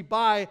later see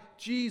by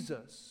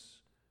Jesus.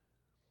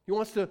 He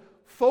wants to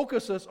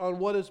focus us on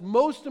what is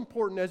most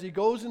important as he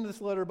goes into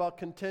this letter about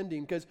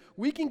contending, because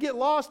we can get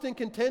lost in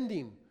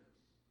contending.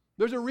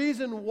 There's a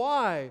reason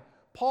why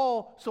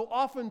Paul so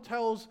often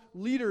tells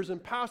leaders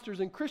and pastors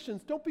and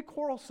Christians, don't be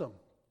quarrelsome.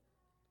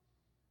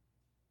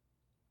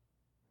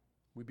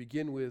 We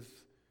begin with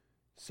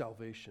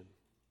salvation.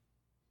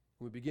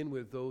 We begin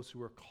with those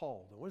who are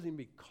called. And what does it mean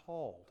to be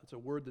called? It's a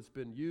word that's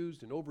been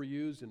used and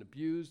overused and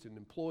abused and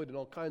employed in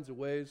all kinds of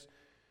ways.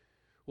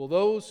 Well,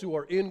 those who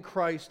are in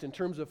Christ in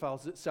terms of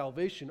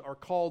salvation are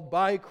called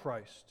by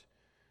Christ.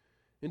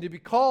 And to be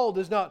called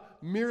is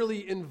not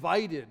merely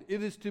invited.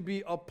 It is to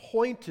be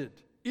appointed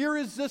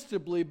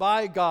irresistibly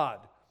by God,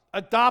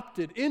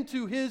 adopted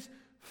into His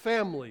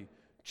family,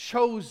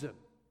 chosen.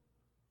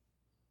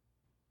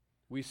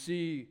 We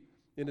see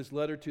in his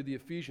letter to the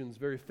Ephesians,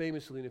 very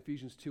famously in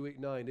Ephesians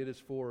 2:8-9, it is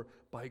for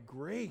by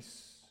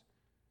grace,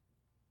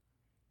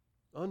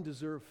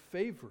 undeserved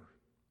favor,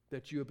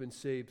 that you have been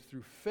saved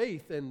through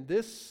faith. And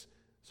this,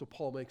 so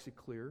Paul makes it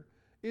clear,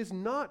 is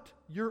not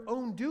your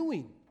own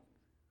doing.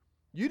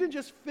 You didn't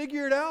just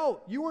figure it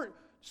out. You weren't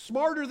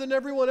smarter than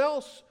everyone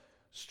else,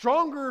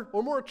 stronger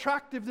or more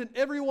attractive than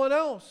everyone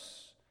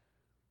else.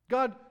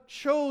 God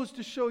chose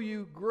to show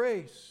you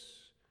grace.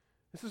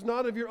 This is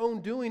not of your own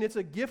doing. It's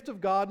a gift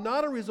of God,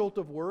 not a result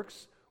of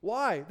works.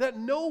 Why? That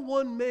no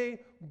one may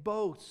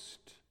boast,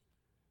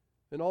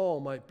 and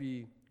all might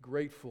be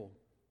grateful.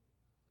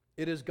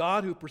 It is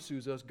God who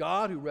pursues us,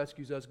 God who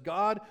rescues us,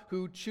 God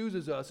who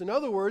chooses us. In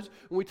other words,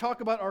 when we talk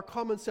about our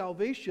common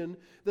salvation,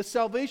 the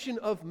salvation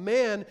of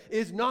man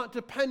is not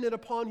dependent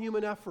upon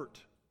human effort.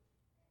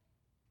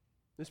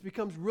 This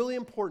becomes really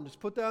important.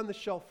 Just put that on the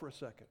shelf for a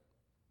second.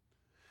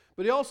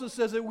 But he also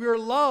says that we are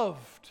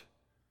loved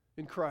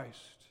in Christ.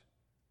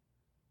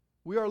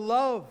 We are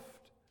loved,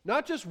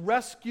 not just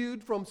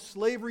rescued from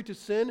slavery to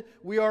sin.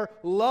 We are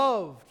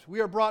loved.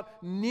 We are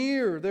brought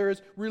near. There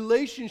is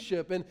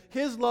relationship, and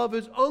His love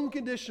is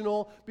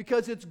unconditional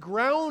because it's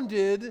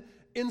grounded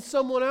in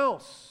someone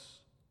else.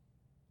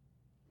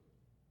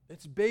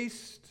 It's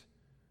based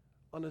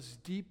on His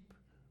deep,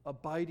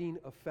 abiding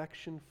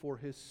affection for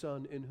His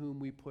Son, in whom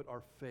we put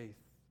our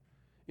faith,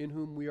 in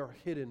whom we are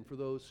hidden for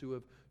those who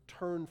have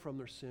turned from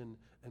their sin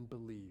and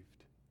believed.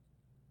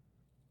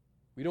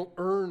 We don't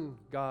earn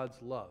God's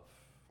love.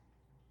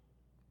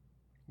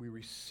 We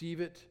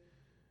receive it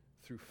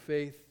through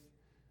faith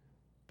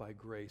by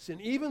grace.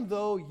 And even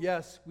though,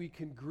 yes, we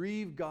can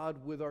grieve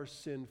God with our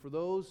sin, for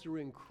those who are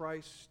in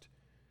Christ,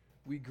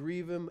 we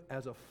grieve Him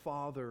as a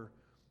Father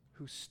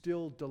who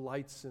still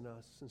delights in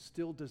us and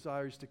still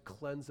desires to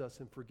cleanse us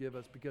and forgive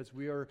us because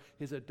we are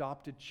His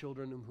adopted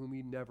children in whom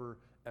He never,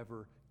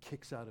 ever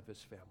kicks out of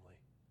His family.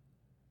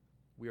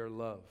 We are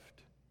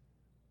loved.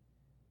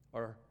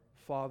 Our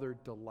Father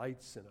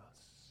delights in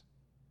us.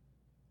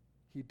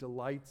 He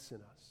delights in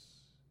us.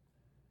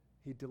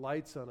 He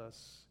delights on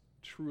us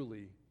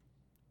truly,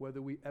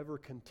 whether we ever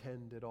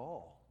contend at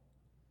all.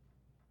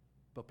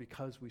 But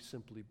because we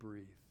simply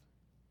breathe,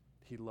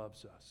 He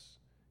loves us.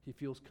 He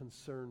feels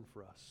concern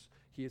for us.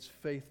 He is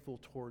faithful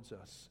towards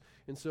us.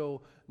 And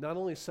so not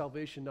only is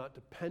salvation not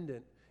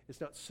dependent, it's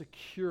not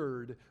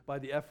secured by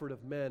the effort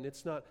of men.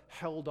 It's not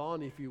held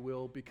on, if you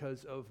will,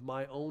 because of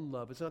my own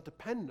love. It's not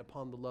dependent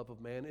upon the love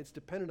of man. It's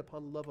dependent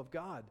upon the love of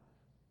God.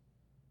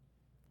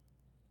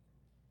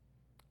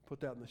 Put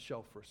that on the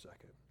shelf for a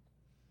second.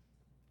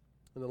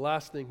 And the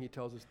last thing he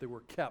tells us, that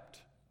we're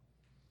kept.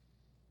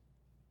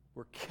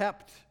 We're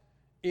kept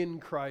in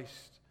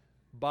Christ,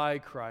 by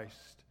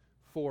Christ,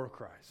 for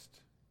Christ.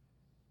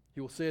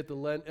 He will say at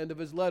the end of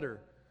his letter,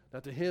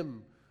 that to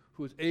Him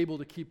who is able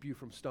to keep you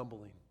from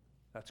stumbling.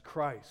 That's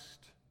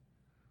Christ.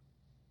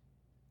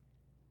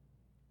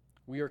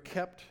 We are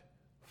kept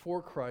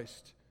for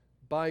Christ,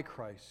 by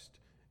Christ,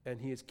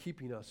 and He is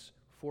keeping us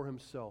for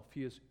Himself.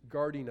 He is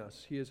guarding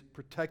us. He is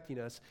protecting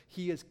us.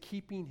 He is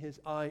keeping His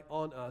eye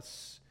on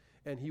us,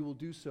 and He will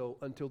do so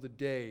until the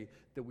day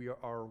that we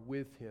are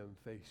with Him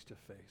face to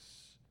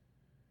face.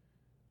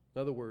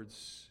 In other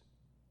words,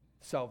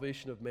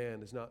 salvation of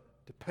man is not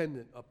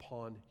dependent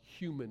upon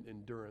human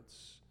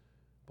endurance,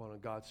 but on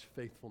God's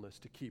faithfulness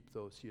to keep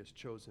those He has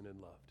chosen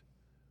and loved.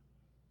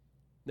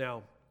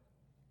 Now,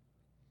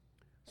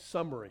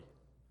 summary.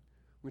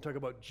 We talk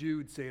about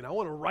Jude saying, I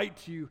wanted to write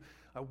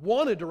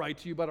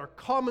to you about our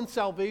common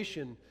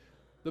salvation.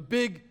 The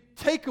big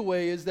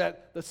takeaway is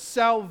that the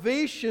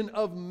salvation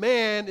of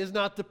man is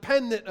not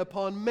dependent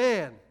upon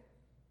man.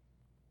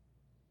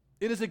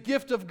 It is a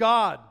gift of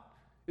God.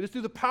 It is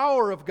through the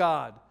power of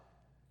God.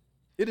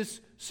 It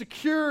is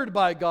secured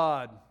by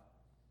God.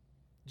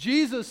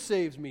 Jesus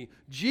saves me.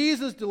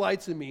 Jesus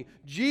delights in me.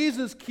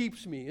 Jesus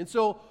keeps me. And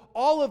so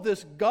all of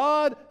this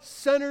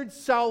God-centered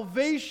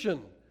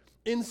salvation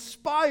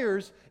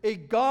inspires a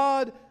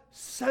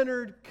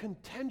God-centered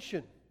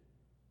contention.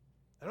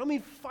 I don't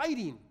mean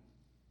fighting,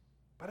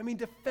 but I mean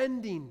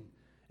defending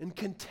and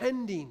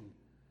contending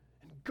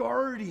and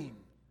guarding.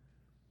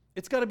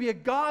 It's got to be a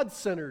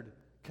God-centered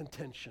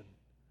contention.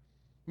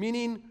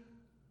 Meaning,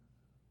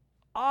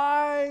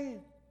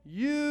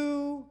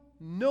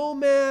 no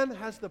man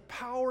has the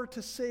power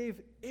to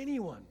save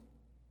anyone.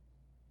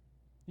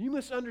 You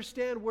must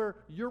understand where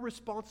your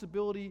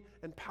responsibility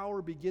and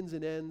power begins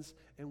and ends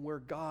and where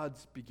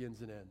God's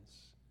begins and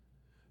ends.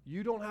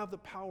 You don't have the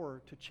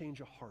power to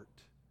change a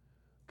heart.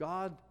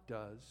 God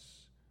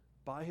does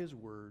by His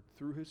Word,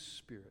 through His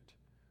Spirit.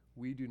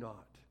 We do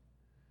not.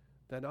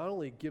 That not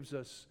only gives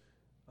us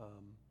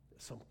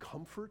some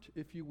comfort,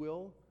 if you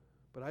will,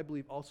 but I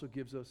believe also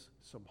gives us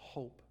some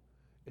hope,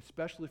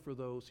 especially for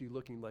those who are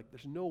looking like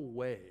there's no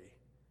way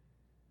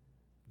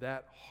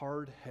that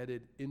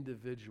hard-headed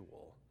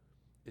individual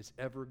is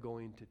ever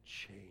going to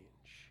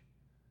change.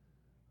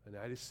 And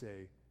I just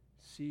say,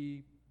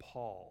 see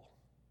Paul,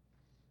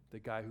 the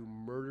guy who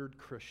murdered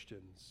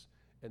Christians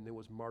and then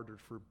was martyred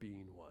for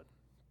being one.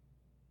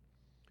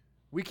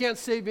 We can't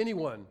save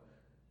anyone.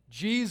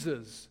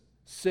 Jesus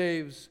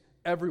saves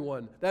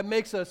everyone. That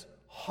makes us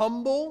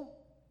humble,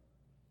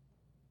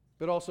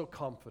 but also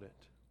confident.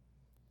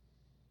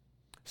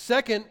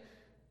 Second,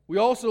 we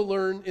also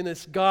learn in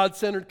this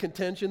God-centered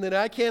contention that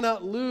I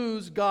cannot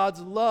lose God's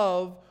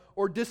love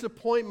or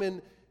disappoint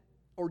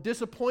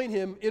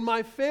Him in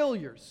my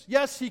failures.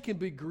 Yes, He can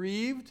be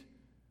grieved,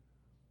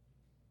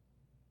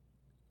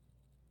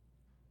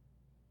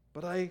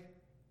 but I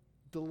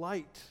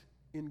delight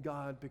in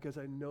God because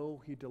I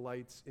know He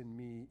delights in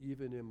me,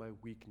 even in my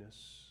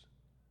weakness.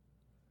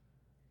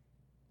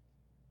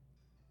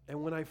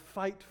 And when I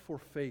fight for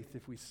faith,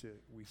 if we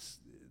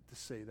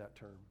say that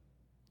term,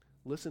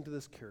 listen to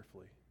this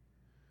carefully.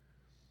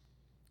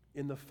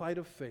 In the fight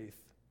of faith,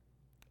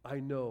 I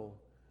know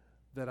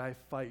that I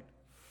fight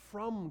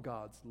from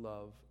God's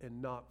love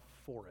and not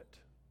for it.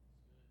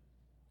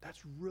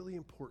 That's really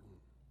important.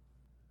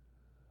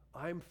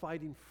 I'm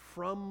fighting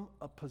from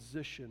a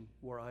position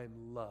where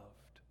I'm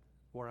loved,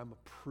 where I'm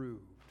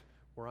approved,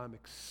 where I'm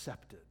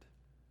accepted.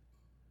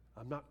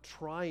 I'm not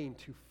trying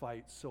to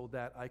fight so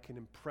that I can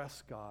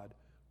impress God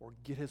or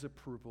get His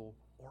approval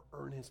or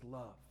earn His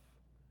love.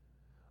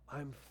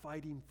 I'm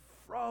fighting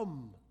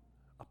from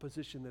a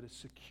position that is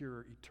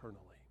secure eternally.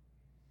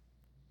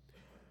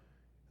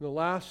 And the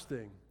last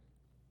thing,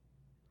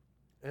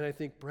 and I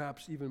think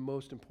perhaps even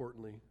most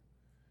importantly,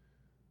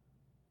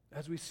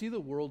 as we see the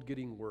world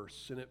getting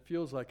worse, and it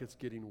feels like it's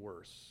getting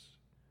worse,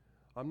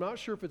 I'm not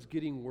sure if it's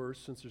getting worse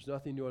since there's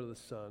nothing new under the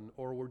sun,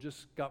 or we're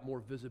just got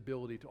more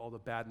visibility to all the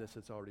badness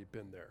that's already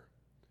been there.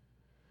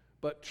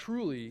 But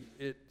truly,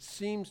 it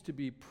seems to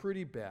be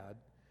pretty bad.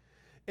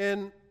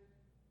 And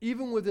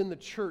even within the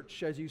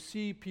church, as you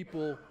see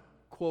people,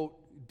 quote,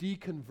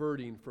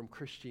 deconverting from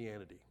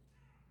Christianity,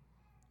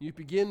 you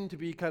begin to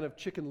be kind of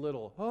Chicken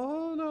Little.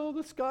 Oh no,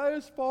 the sky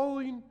is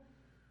falling.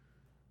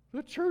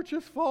 The church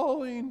is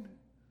falling.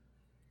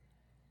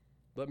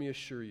 Let me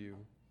assure you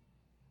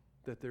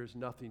that there's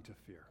nothing to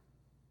fear.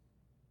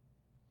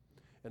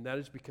 And that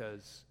is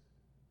because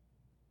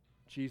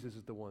Jesus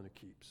is the one who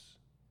keeps.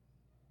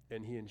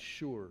 And He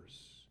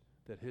ensures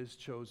that His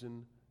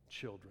chosen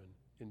children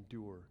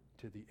endure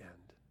to the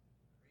end.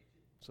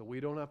 So we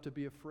don't have to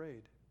be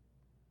afraid.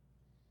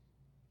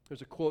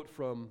 There's a quote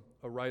from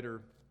a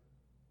writer,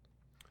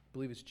 I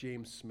believe it's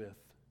James Smith,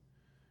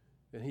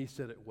 and he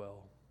said it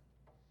well.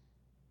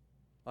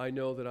 I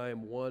know that I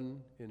am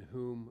one in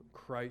whom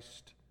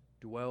Christ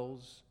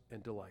dwells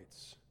and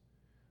delights.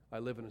 I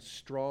live in a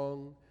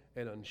strong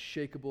and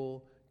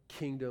unshakable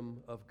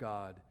kingdom of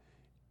God.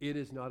 It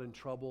is not in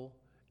trouble,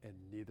 and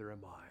neither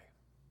am I.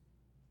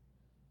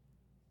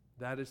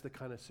 That is the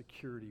kind of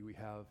security we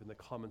have in the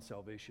common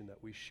salvation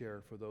that we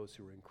share for those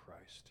who are in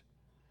Christ.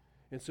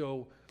 And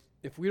so,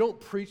 if we don't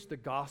preach the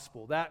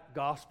gospel, that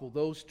gospel,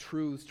 those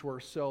truths to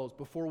ourselves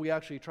before we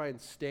actually try and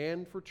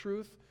stand for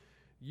truth,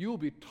 you'll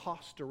be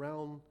tossed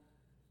around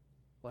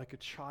like a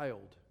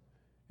child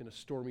in a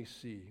stormy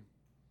sea.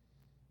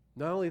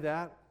 Not only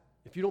that,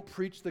 if you don't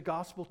preach the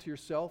gospel to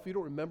yourself, you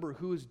don't remember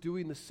who is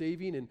doing the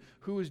saving and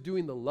who is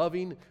doing the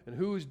loving and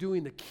who is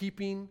doing the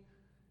keeping,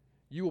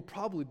 you will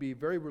probably be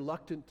very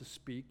reluctant to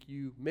speak.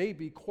 You may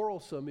be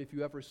quarrelsome if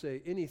you ever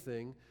say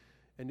anything,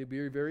 and you'll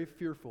be very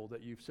fearful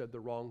that you've said the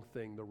wrong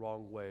thing the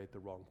wrong way at the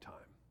wrong time.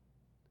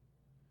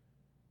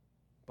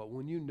 But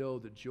when you know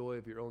the joy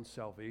of your own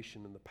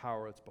salvation and the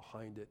power that's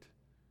behind it,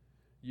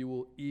 you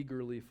will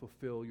eagerly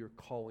fulfill your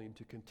calling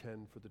to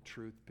contend for the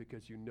truth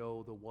because you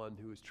know the one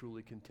who is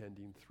truly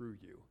contending through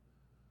you.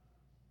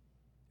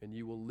 And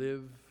you will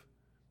live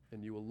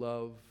and you will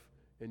love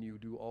and you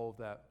do all of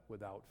that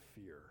without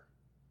fear.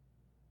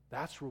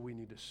 That's where we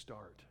need to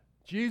start.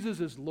 Jesus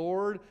is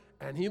Lord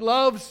and He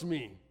loves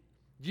me.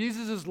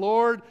 Jesus is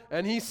Lord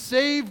and He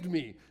saved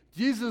me.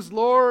 Jesus is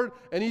Lord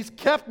and He's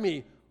kept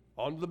me.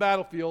 On to the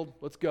battlefield.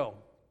 Let's go.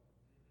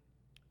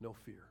 No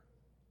fear.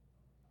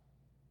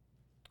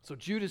 So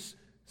Jude is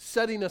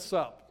setting us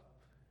up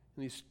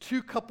in these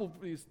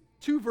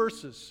two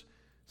verses,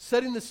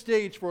 setting the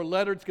stage for a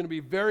letter. It's going to be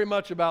very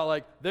much about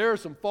like, there are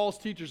some false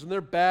teachers and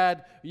they're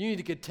bad. You need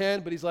to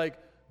contend. But he's like,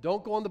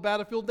 don't go on the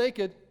battlefield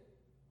naked.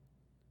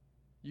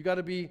 You got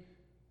to be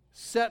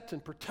set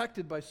and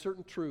protected by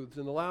certain truths.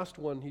 And the last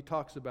one he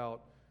talks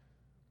about,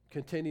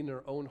 contending in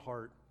our own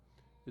heart,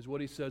 is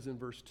what he says in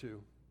verse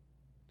 2.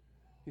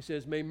 He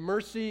says, may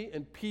mercy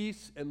and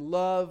peace and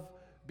love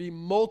be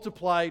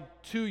multiplied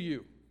to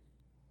you.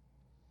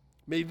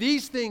 May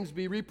these things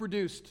be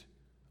reproduced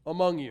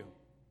among you.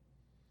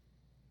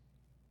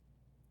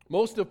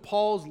 Most of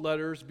Paul's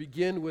letters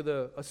begin with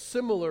a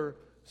similar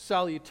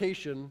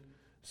salutation,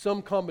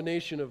 some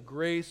combination of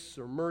grace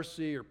or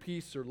mercy or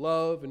peace or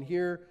love. And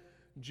here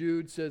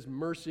Jude says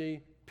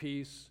mercy,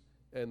 peace,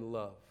 and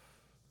love.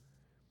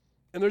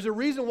 And there's a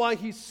reason why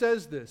he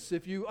says this.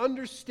 If you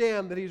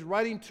understand that he's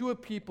writing to a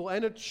people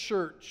and a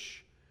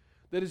church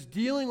that is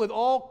dealing with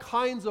all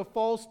kinds of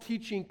false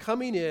teaching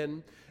coming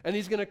in, and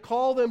he's going to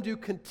call them to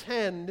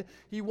contend,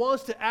 he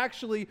wants to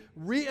actually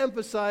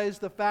re-emphasize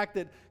the fact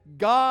that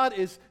God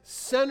is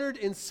centered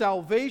in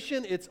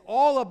salvation. It's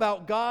all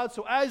about God.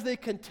 So as they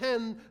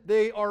contend,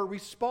 they are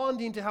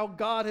responding to how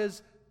God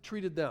has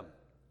treated them.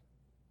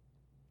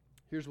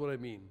 Here's what I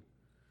mean.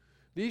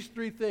 These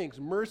three things,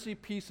 mercy,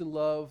 peace, and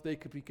love, they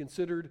could be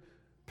considered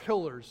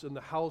pillars in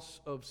the house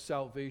of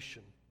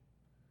salvation.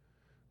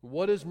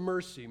 What is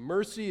mercy?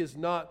 Mercy is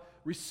not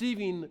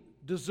receiving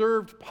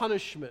deserved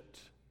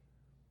punishment,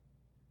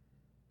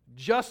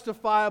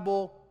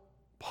 justifiable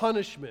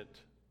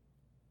punishment.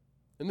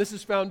 And this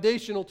is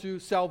foundational to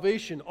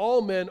salvation.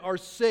 All men are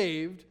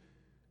saved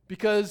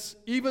because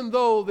even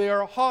though they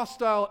are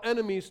hostile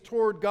enemies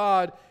toward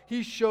God,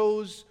 He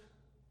shows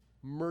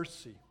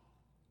mercy.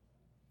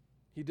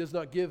 He does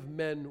not give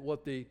men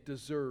what they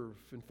deserve.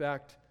 In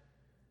fact,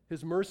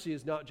 His mercy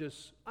is not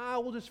just,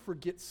 we'll just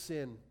forget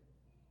sin.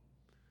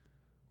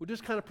 We'll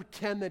just kind of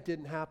pretend that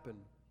didn't happen.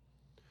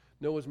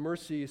 No, His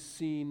mercy is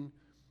seen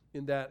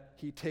in that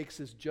He takes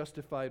His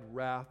justified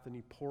wrath and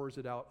He pours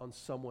it out on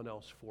someone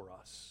else for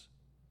us.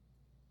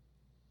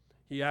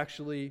 He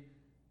actually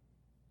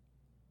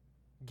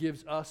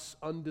gives us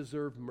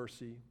undeserved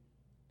mercy,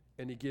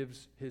 and He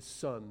gives His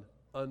Son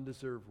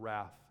undeserved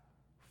wrath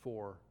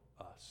for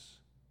us.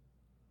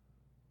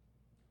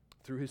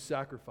 Through His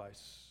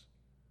sacrifice,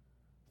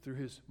 through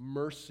His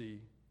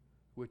mercy,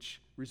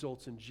 which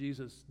results in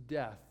Jesus'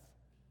 death,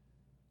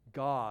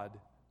 God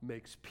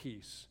makes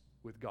peace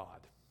with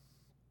God.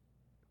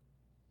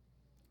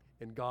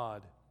 And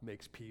God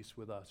makes peace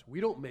with us.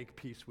 We don't make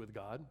peace with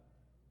God.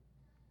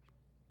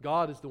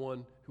 God is the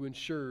one who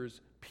ensures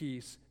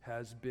peace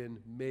has been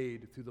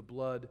made through the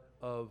blood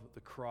of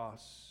the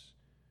cross.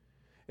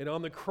 And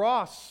on the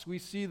cross, we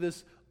see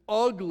this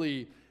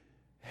ugly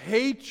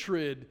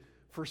hatred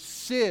for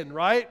sin,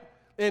 right?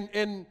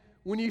 And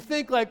when you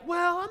think like,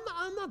 well,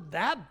 I'm not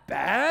that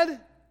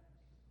bad.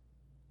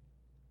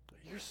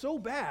 You're so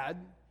bad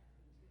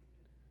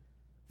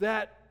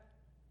that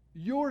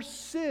your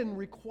sin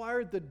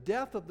required the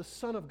death of the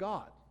Son of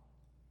God.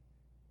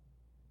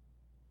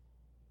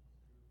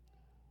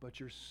 But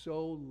you're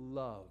so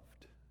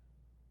loved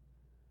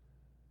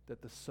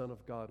that the Son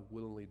of God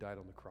willingly died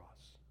on the cross.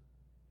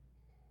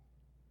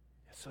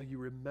 So you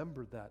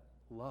remember that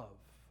love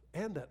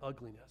and that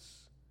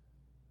ugliness,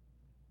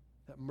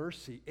 that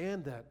mercy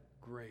and that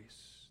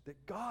grace,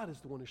 that God is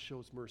the one who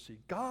shows mercy.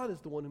 God is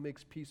the one who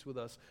makes peace with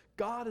us.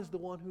 God is the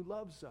one who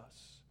loves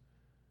us.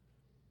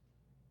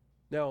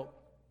 Now,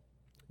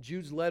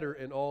 Jude's letter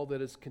and all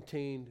that is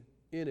contained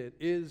in it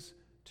is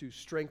to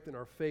strengthen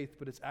our faith,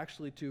 but it's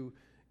actually to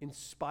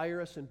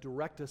inspire us and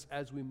direct us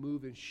as we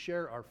move and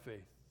share our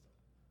faith.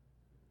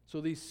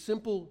 So these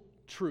simple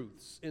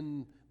truths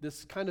in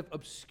this kind of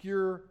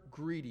obscure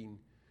greeting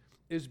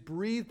is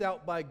breathed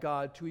out by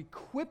God to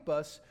equip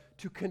us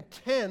to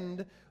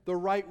contend the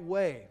right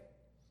way,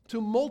 to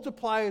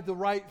multiply the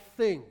right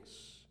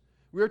things.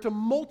 We are to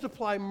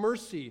multiply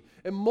mercy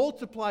and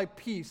multiply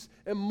peace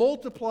and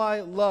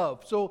multiply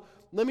love. So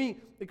let me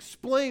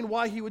explain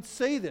why he would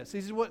say this.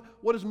 He says,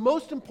 what is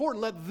most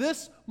important, let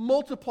this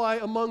multiply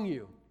among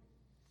you.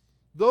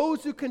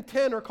 Those who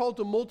contend are called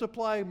to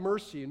multiply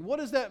mercy. And what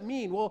does that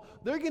mean? Well,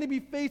 they're going to be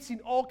facing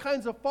all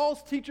kinds of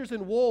false teachers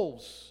and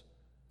wolves.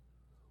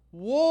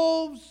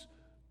 Wolves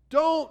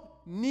don't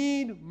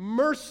need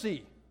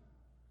mercy.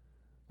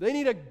 They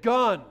need a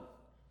gun.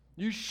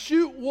 You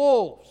shoot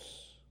wolves.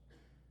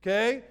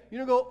 Okay? You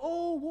don't go,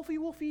 oh, wolfie,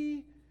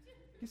 wolfie.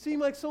 You seem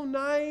like so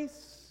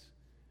nice.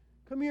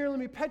 Come here, let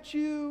me pet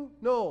you.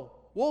 No.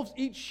 wolves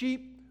eat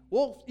sheep,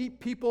 wolves eat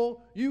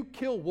people, you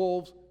kill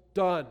wolves,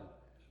 done.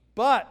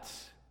 But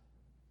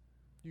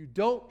you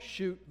don't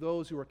shoot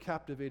those who are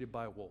captivated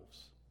by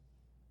wolves.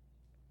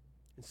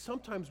 And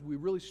sometimes we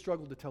really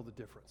struggle to tell the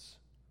difference.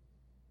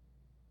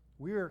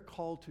 We are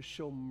called to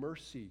show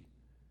mercy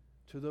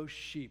to those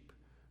sheep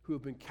who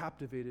have been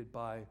captivated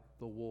by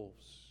the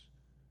wolves.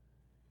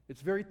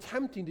 It's very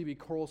tempting to be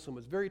quarrelsome.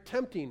 It's very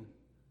tempting.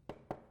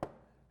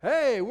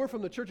 Hey, we're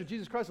from the Church of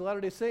Jesus Christ of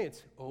Latter-day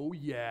Saints. Oh,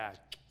 yeah.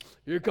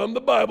 Here come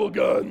the Bible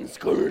guns.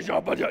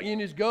 You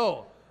just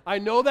go. I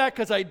know that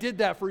because I did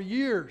that for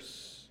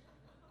years.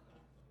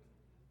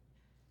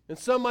 And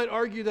some might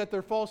argue that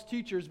they're false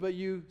teachers, but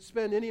you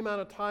spend any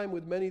amount of time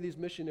with many of these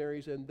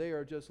missionaries, and they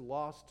are just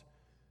lost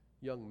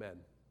young men.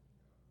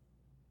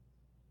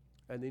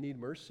 And they need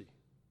mercy.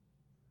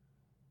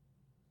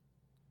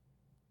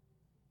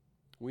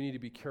 We need to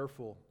be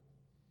careful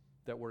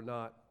that we're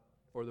not,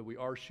 or that we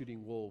are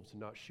shooting wolves and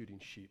not shooting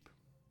sheep.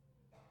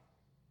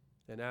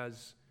 And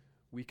as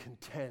we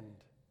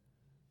contend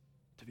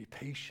to be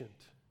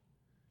patient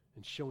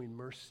and showing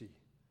mercy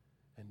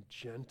and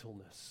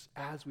gentleness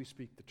as we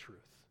speak the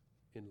truth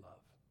in love.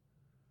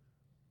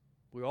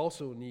 We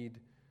also need,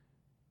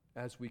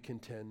 as we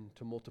contend,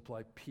 to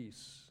multiply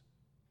peace.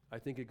 I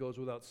think it goes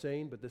without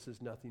saying, but this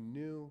is nothing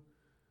new.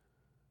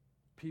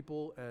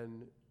 People,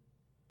 and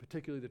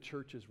particularly the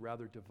church, is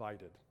rather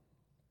divided.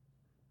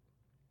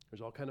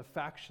 There's all kinds of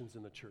factions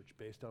in the church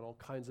based on all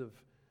kinds of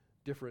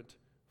different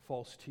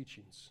false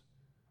teachings.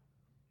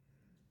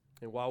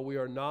 And while we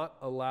are not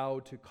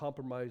allowed to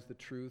compromise the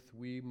truth,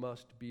 we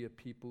must be a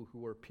people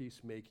who are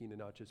peacemaking and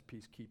not just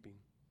peacekeeping.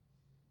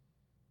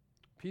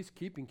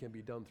 Peacekeeping can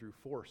be done through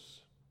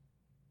force.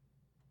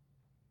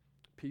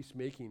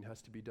 Peacemaking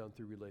has to be done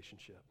through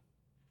relationship.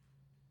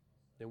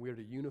 And we are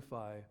to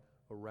unify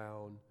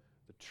around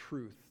the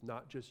truth,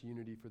 not just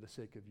unity for the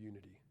sake of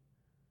unity.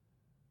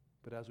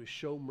 But as we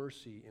show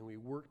mercy and we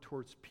work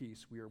towards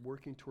peace, we are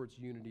working towards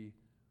unity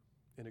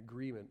and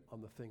agreement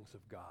on the things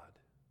of God.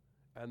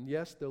 And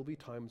yes, there'll be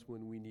times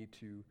when we need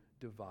to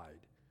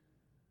divide.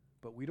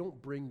 But we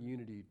don't bring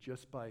unity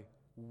just by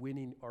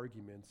winning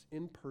arguments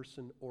in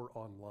person or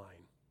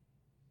online.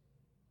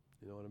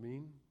 You know what I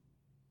mean?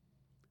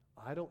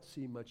 I don't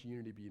see much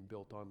unity being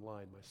built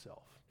online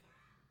myself.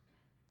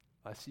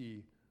 I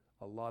see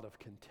a lot of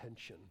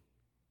contention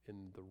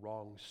in the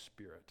wrong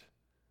spirit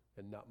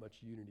and not much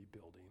unity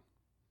building.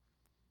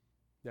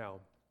 Now,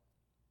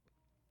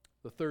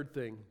 the third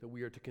thing that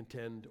we are to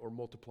contend or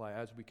multiply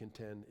as we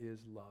contend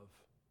is love.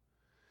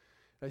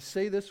 I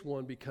say this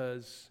one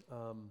because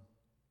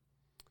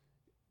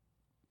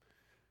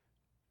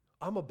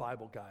I'm a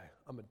Bible guy.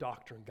 I'm a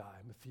doctrine guy.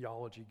 I'm a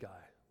theology guy.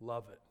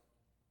 Love it.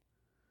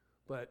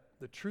 But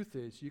the truth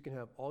is, you can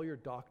have all your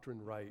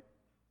doctrine right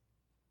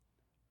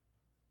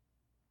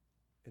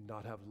and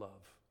not have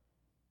love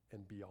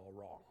and be all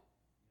wrong.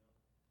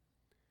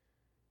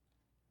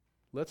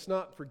 Let's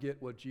not forget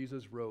what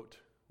Jesus wrote,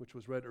 which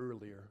was read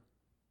earlier,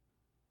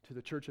 to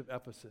the church of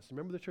Ephesus.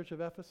 Remember the church of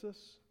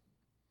Ephesus?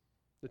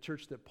 The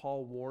church that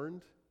Paul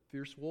warned,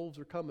 fierce wolves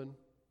are coming.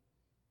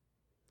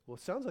 Well,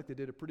 it sounds like they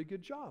did a pretty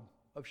good job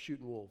of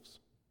shooting wolves.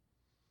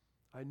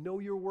 I know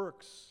your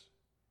works.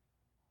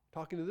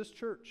 Talking to this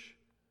church.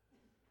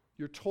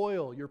 Your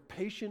toil, your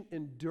patient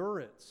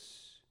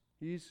endurance.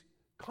 He's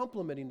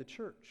complimenting the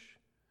church.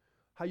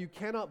 How you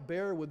cannot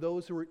bear with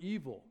those who are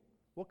evil.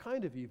 What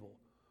kind of evil?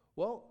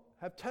 Well,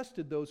 have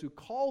tested those who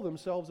call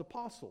themselves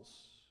apostles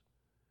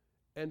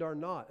and are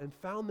not, and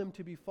found them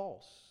to be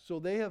false. So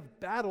they have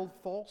battled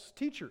false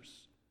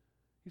teachers.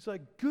 He's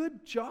like,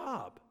 good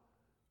job.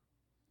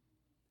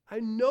 I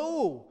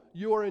know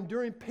you are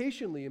enduring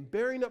patiently and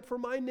bearing up for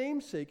my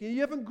name's sake. And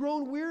you haven't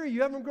grown weary.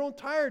 You haven't grown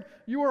tired.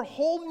 You are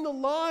holding the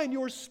line.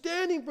 You are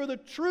standing for the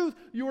truth.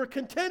 You are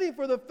contending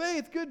for the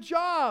faith. Good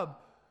job.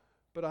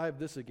 But I have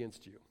this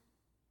against you.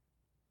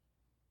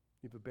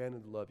 You've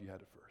abandoned the love you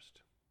had at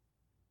first.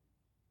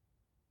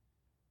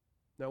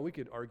 Now, we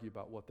could argue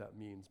about what that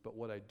means, but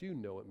what I do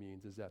know it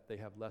means is that they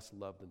have less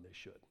love than they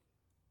should.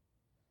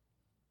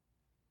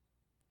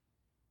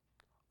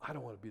 I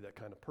don't want to be that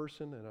kind of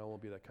person, and I don't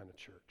want to be that kind of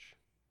church.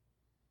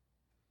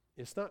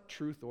 It's not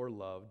truth or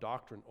love,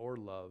 doctrine or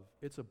love.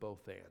 It's a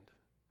both and.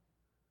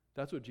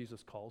 That's what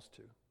Jesus calls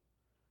to.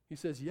 He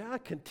says, yeah,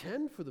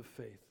 contend for the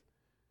faith.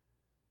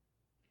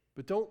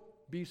 But don't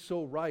be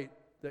so right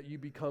that you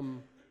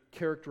become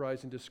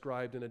characterized and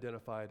described and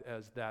identified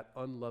as that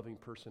unloving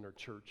person or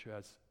church who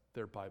has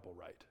their Bible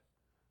right.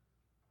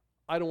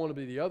 I don't want to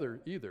be the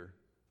other either.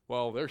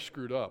 Well, they're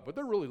screwed up, but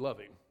they're really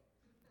loving,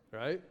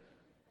 right?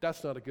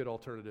 That's not a good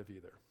alternative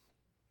either.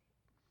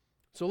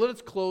 So let us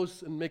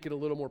close and make it a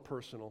little more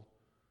personal.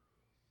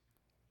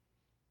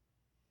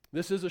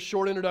 This is a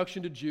short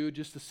introduction to Jude,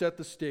 just to set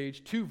the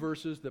stage. 2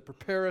 verses that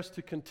prepare us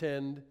to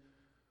contend.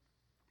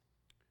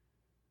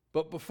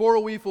 But before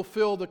we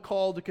fulfill the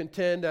call to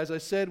contend, as I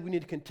said, we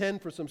need to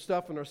contend for some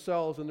stuff in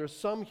ourselves, and there's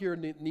some here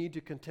that need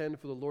to contend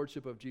for the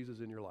Lordship of Jesus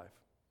in your life.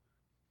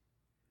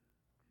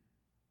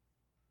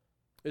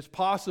 It's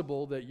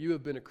possible that you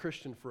have been a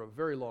Christian for a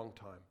very long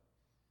time.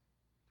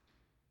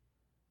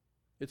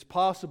 It's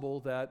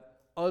possible that,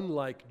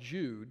 unlike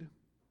Jude,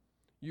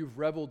 you've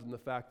reveled in the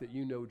fact that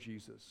you know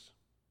Jesus,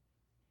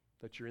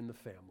 that you're in the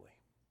family.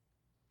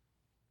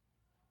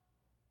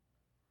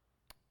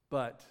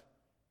 But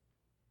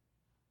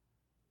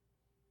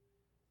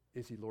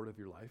is he Lord of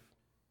your life?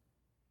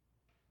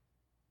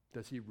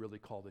 Does he really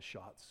call the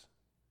shots?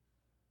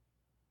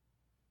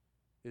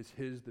 Is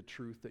his the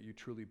truth that you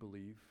truly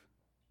believe?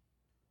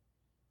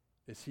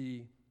 Is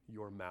he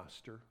your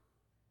master?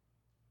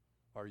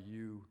 Are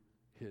you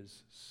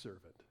his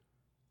servant?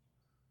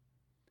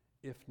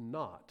 If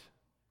not,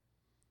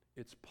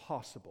 it's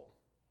possible,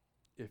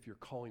 if you're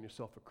calling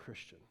yourself a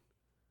Christian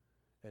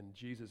and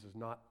Jesus is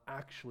not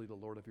actually the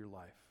Lord of your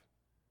life,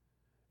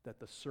 that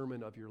the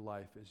sermon of your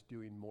life is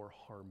doing more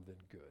harm than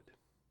good.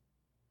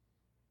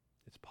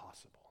 It's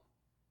possible.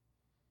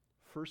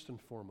 First and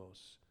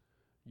foremost,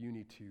 you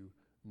need to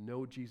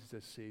know Jesus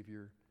as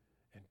Savior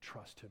and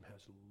trust him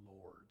as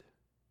Lord.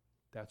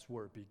 That's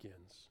where it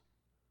begins.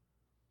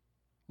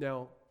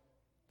 Now,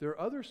 there are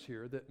others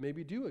here that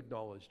maybe do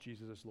acknowledge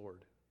Jesus as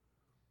Lord,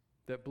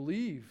 that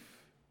believe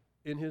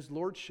in his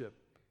Lordship,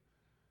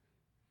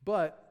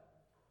 but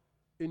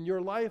in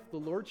your life, the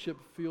Lordship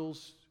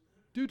feels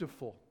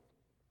dutiful.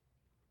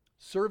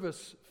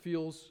 Service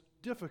feels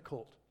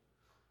difficult,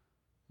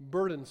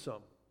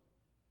 burdensome.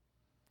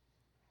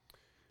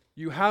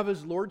 You have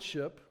his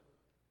Lordship,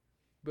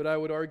 but I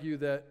would argue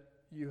that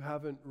you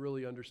haven't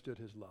really understood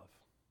his love.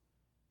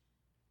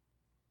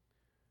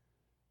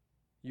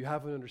 You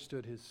haven't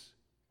understood his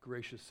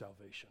gracious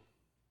salvation.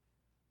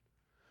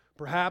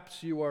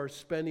 Perhaps you are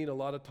spending a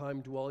lot of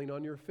time dwelling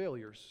on your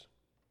failures.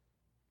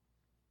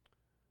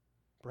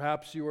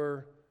 Perhaps you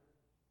are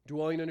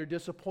dwelling on your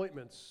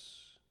disappointments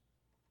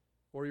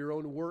or your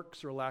own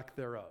works or lack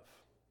thereof.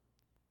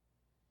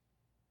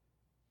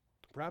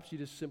 Perhaps you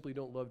just simply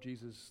don't love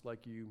Jesus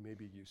like you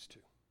maybe used to.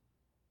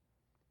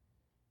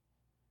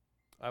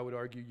 I would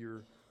argue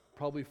you're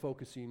probably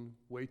focusing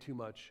way too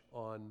much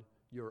on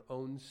your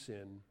own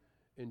sin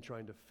and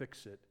trying to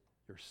fix it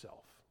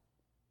yourself.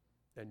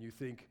 And you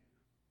think,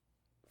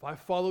 if I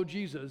follow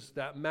Jesus,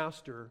 that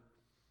master,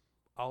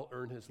 I'll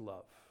earn his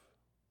love.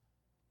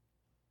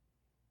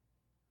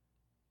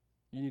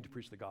 You need to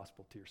preach the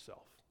gospel to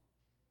yourself.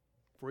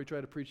 Before you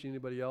try to preach to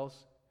anybody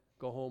else,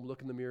 go home,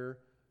 look in the mirror,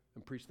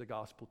 and preach the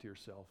gospel to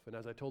yourself. And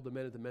as I told the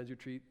men at the men's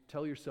retreat,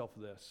 tell yourself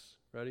this.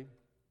 Ready?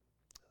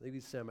 I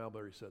think Sam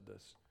Albury said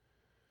this.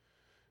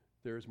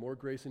 There is more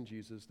grace in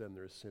Jesus than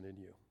there is sin in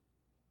you.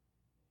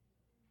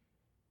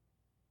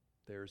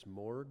 There's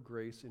more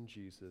grace in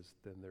Jesus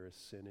than there is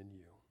sin in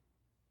you.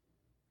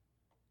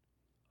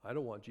 I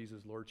don't want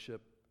Jesus'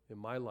 Lordship in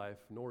my life,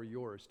 nor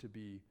yours, to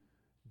be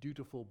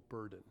dutiful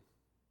burden,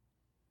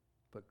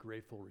 but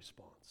grateful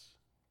response.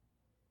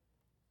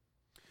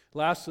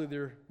 Lastly,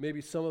 there may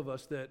be some of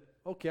us that,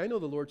 okay, I know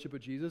the Lordship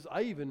of Jesus.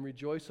 I even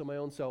rejoice in my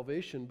own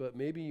salvation, but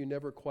maybe you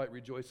never quite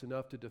rejoice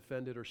enough to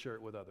defend it or share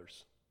it with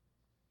others.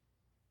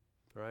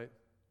 All right?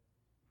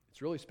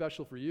 It's really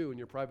special for you in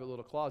your private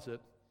little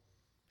closet.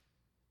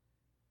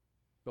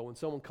 But when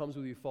someone comes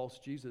with you false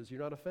Jesus,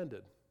 you're not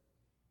offended.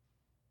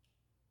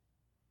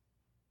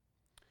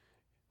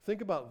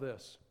 Think about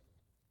this.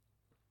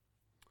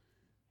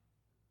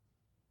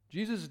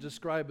 Jesus is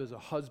described as a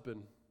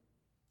husband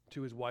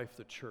to his wife,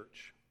 the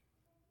church.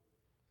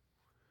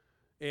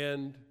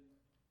 And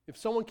if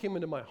someone came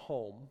into my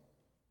home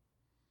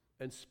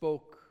and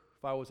spoke,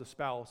 if I was a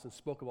spouse, and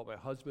spoke about my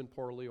husband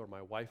poorly or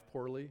my wife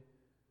poorly,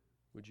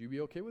 would you be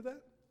okay with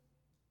that?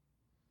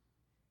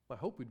 My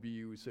hope would be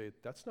you would say,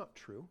 that's not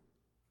true.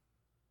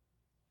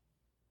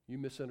 You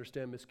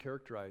misunderstand,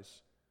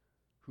 mischaracterize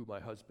who my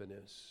husband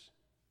is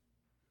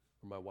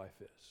or my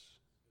wife is.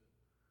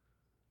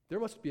 There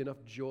must be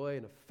enough joy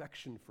and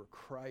affection for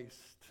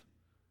Christ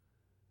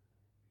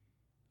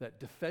that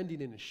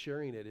defending it and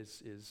sharing it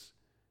is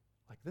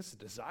like, this is a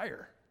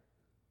desire.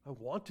 I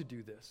want to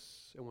do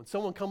this. And when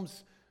someone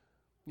comes,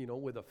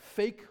 with a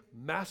fake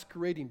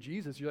masquerading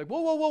Jesus, you're like,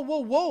 whoa, whoa, whoa, whoa,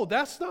 whoa.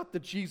 That's not the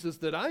Jesus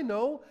that I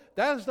know.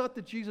 That is not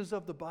the Jesus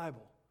of the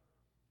Bible.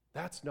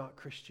 That's not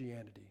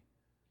Christianity.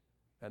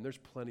 And there's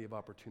plenty of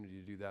opportunity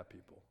to do that,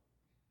 people.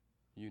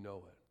 You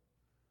know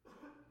it.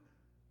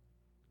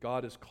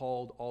 God has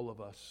called all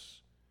of us,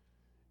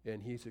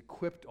 and he's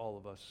equipped all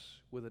of us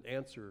with an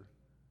answer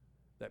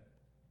that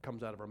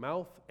comes out of our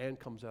mouth and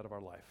comes out of our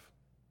life.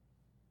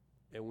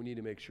 And we need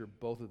to make sure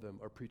both of them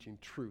are preaching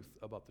truth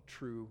about the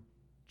true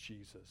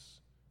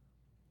Jesus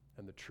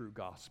and the true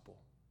gospel.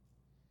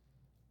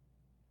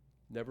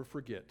 Never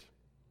forget,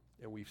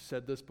 and we've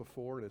said this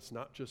before, and it's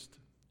not just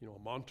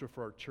a mantra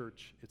for our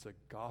church, it's a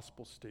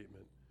gospel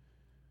statement.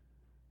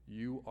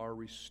 You are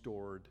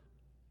restored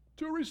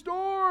to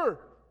restore.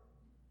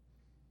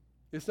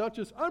 It's not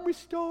just, I'm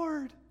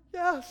restored.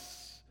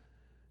 Yes.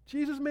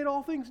 Jesus made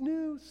all things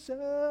new.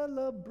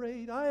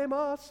 Celebrate. I am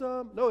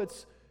awesome. No,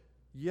 it's,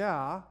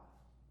 yeah,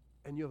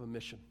 and you have a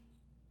mission.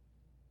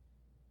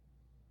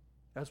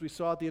 As we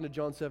saw at the end of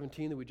John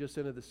 17 that we just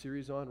ended the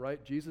series on,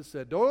 right? Jesus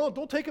said,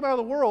 don't take them out of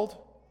the world.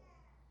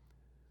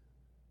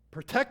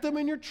 Protect them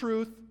in your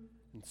truth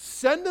and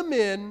send them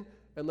in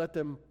and let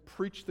them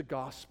preach the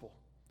gospel,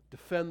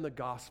 defend the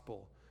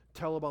gospel,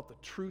 tell about the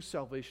true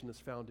salvation that's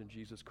found in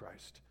Jesus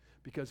Christ.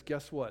 Because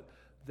guess what?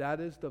 That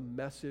is the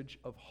message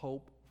of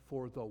hope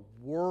for the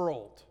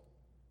world.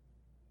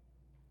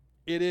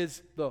 It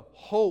is the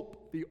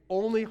hope, the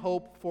only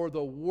hope for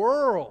the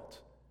world.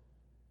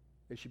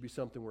 It should be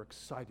something we're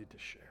excited to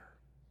share.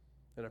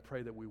 And I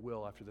pray that we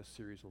will after this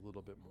series a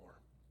little bit more.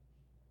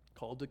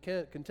 Called to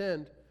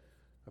contend,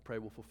 I pray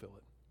we'll fulfill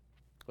it.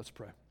 Let's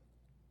pray.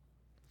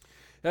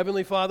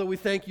 Heavenly Father, we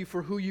thank you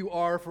for who you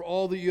are, for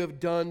all that you have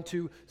done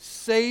to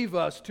save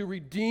us, to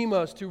redeem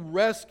us, to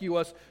rescue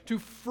us, to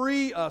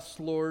free us,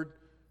 Lord.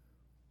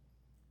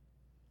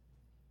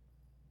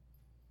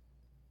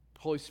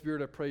 Holy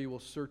Spirit, I pray you will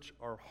search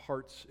our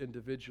hearts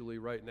individually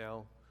right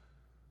now.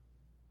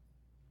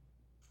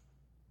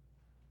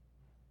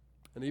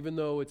 And even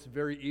though it's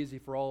very easy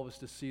for all of us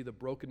to see the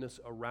brokenness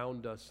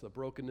around us, the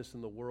brokenness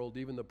in the world,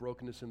 even the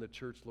brokenness in the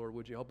church, Lord,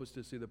 would you help us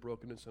to see the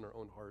brokenness in our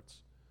own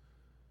hearts?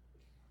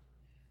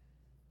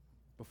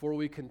 Before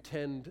we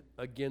contend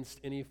against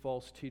any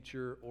false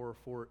teacher or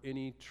for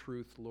any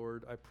truth,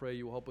 Lord, I pray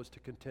you will help us to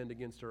contend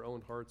against our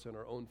own hearts and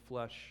our own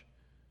flesh.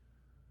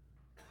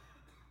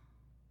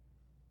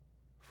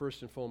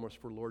 First and foremost,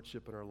 for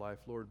lordship in our life.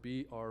 Lord,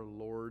 be our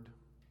Lord,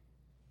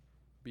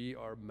 be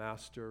our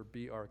master,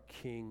 be our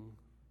King.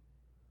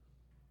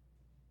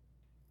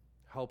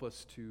 Help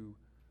us to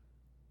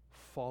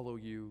follow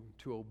you,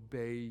 to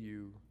obey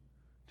you,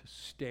 to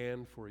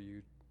stand for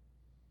you.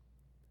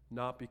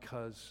 Not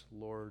because,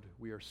 Lord,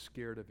 we are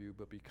scared of you,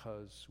 but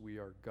because we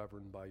are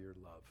governed by your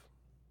love.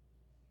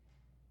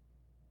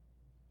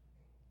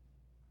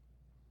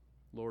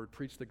 Lord,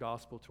 preach the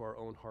gospel to our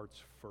own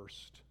hearts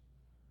first.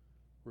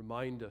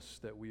 Remind us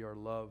that we are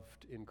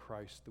loved in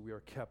Christ, that we are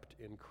kept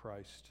in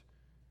Christ,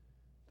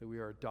 that we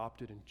are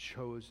adopted and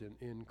chosen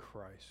in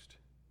Christ.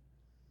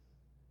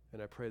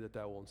 And I pray that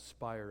that will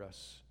inspire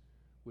us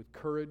with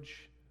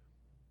courage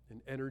and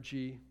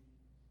energy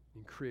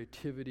and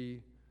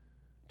creativity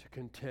to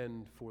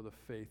contend for the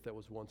faith that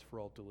was once for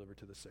all delivered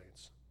to the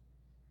saints.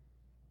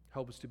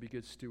 Help us to be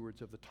good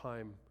stewards of the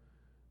time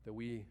that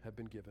we have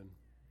been given.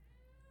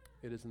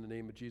 It is in the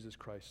name of Jesus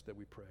Christ that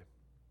we pray.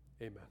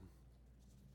 Amen.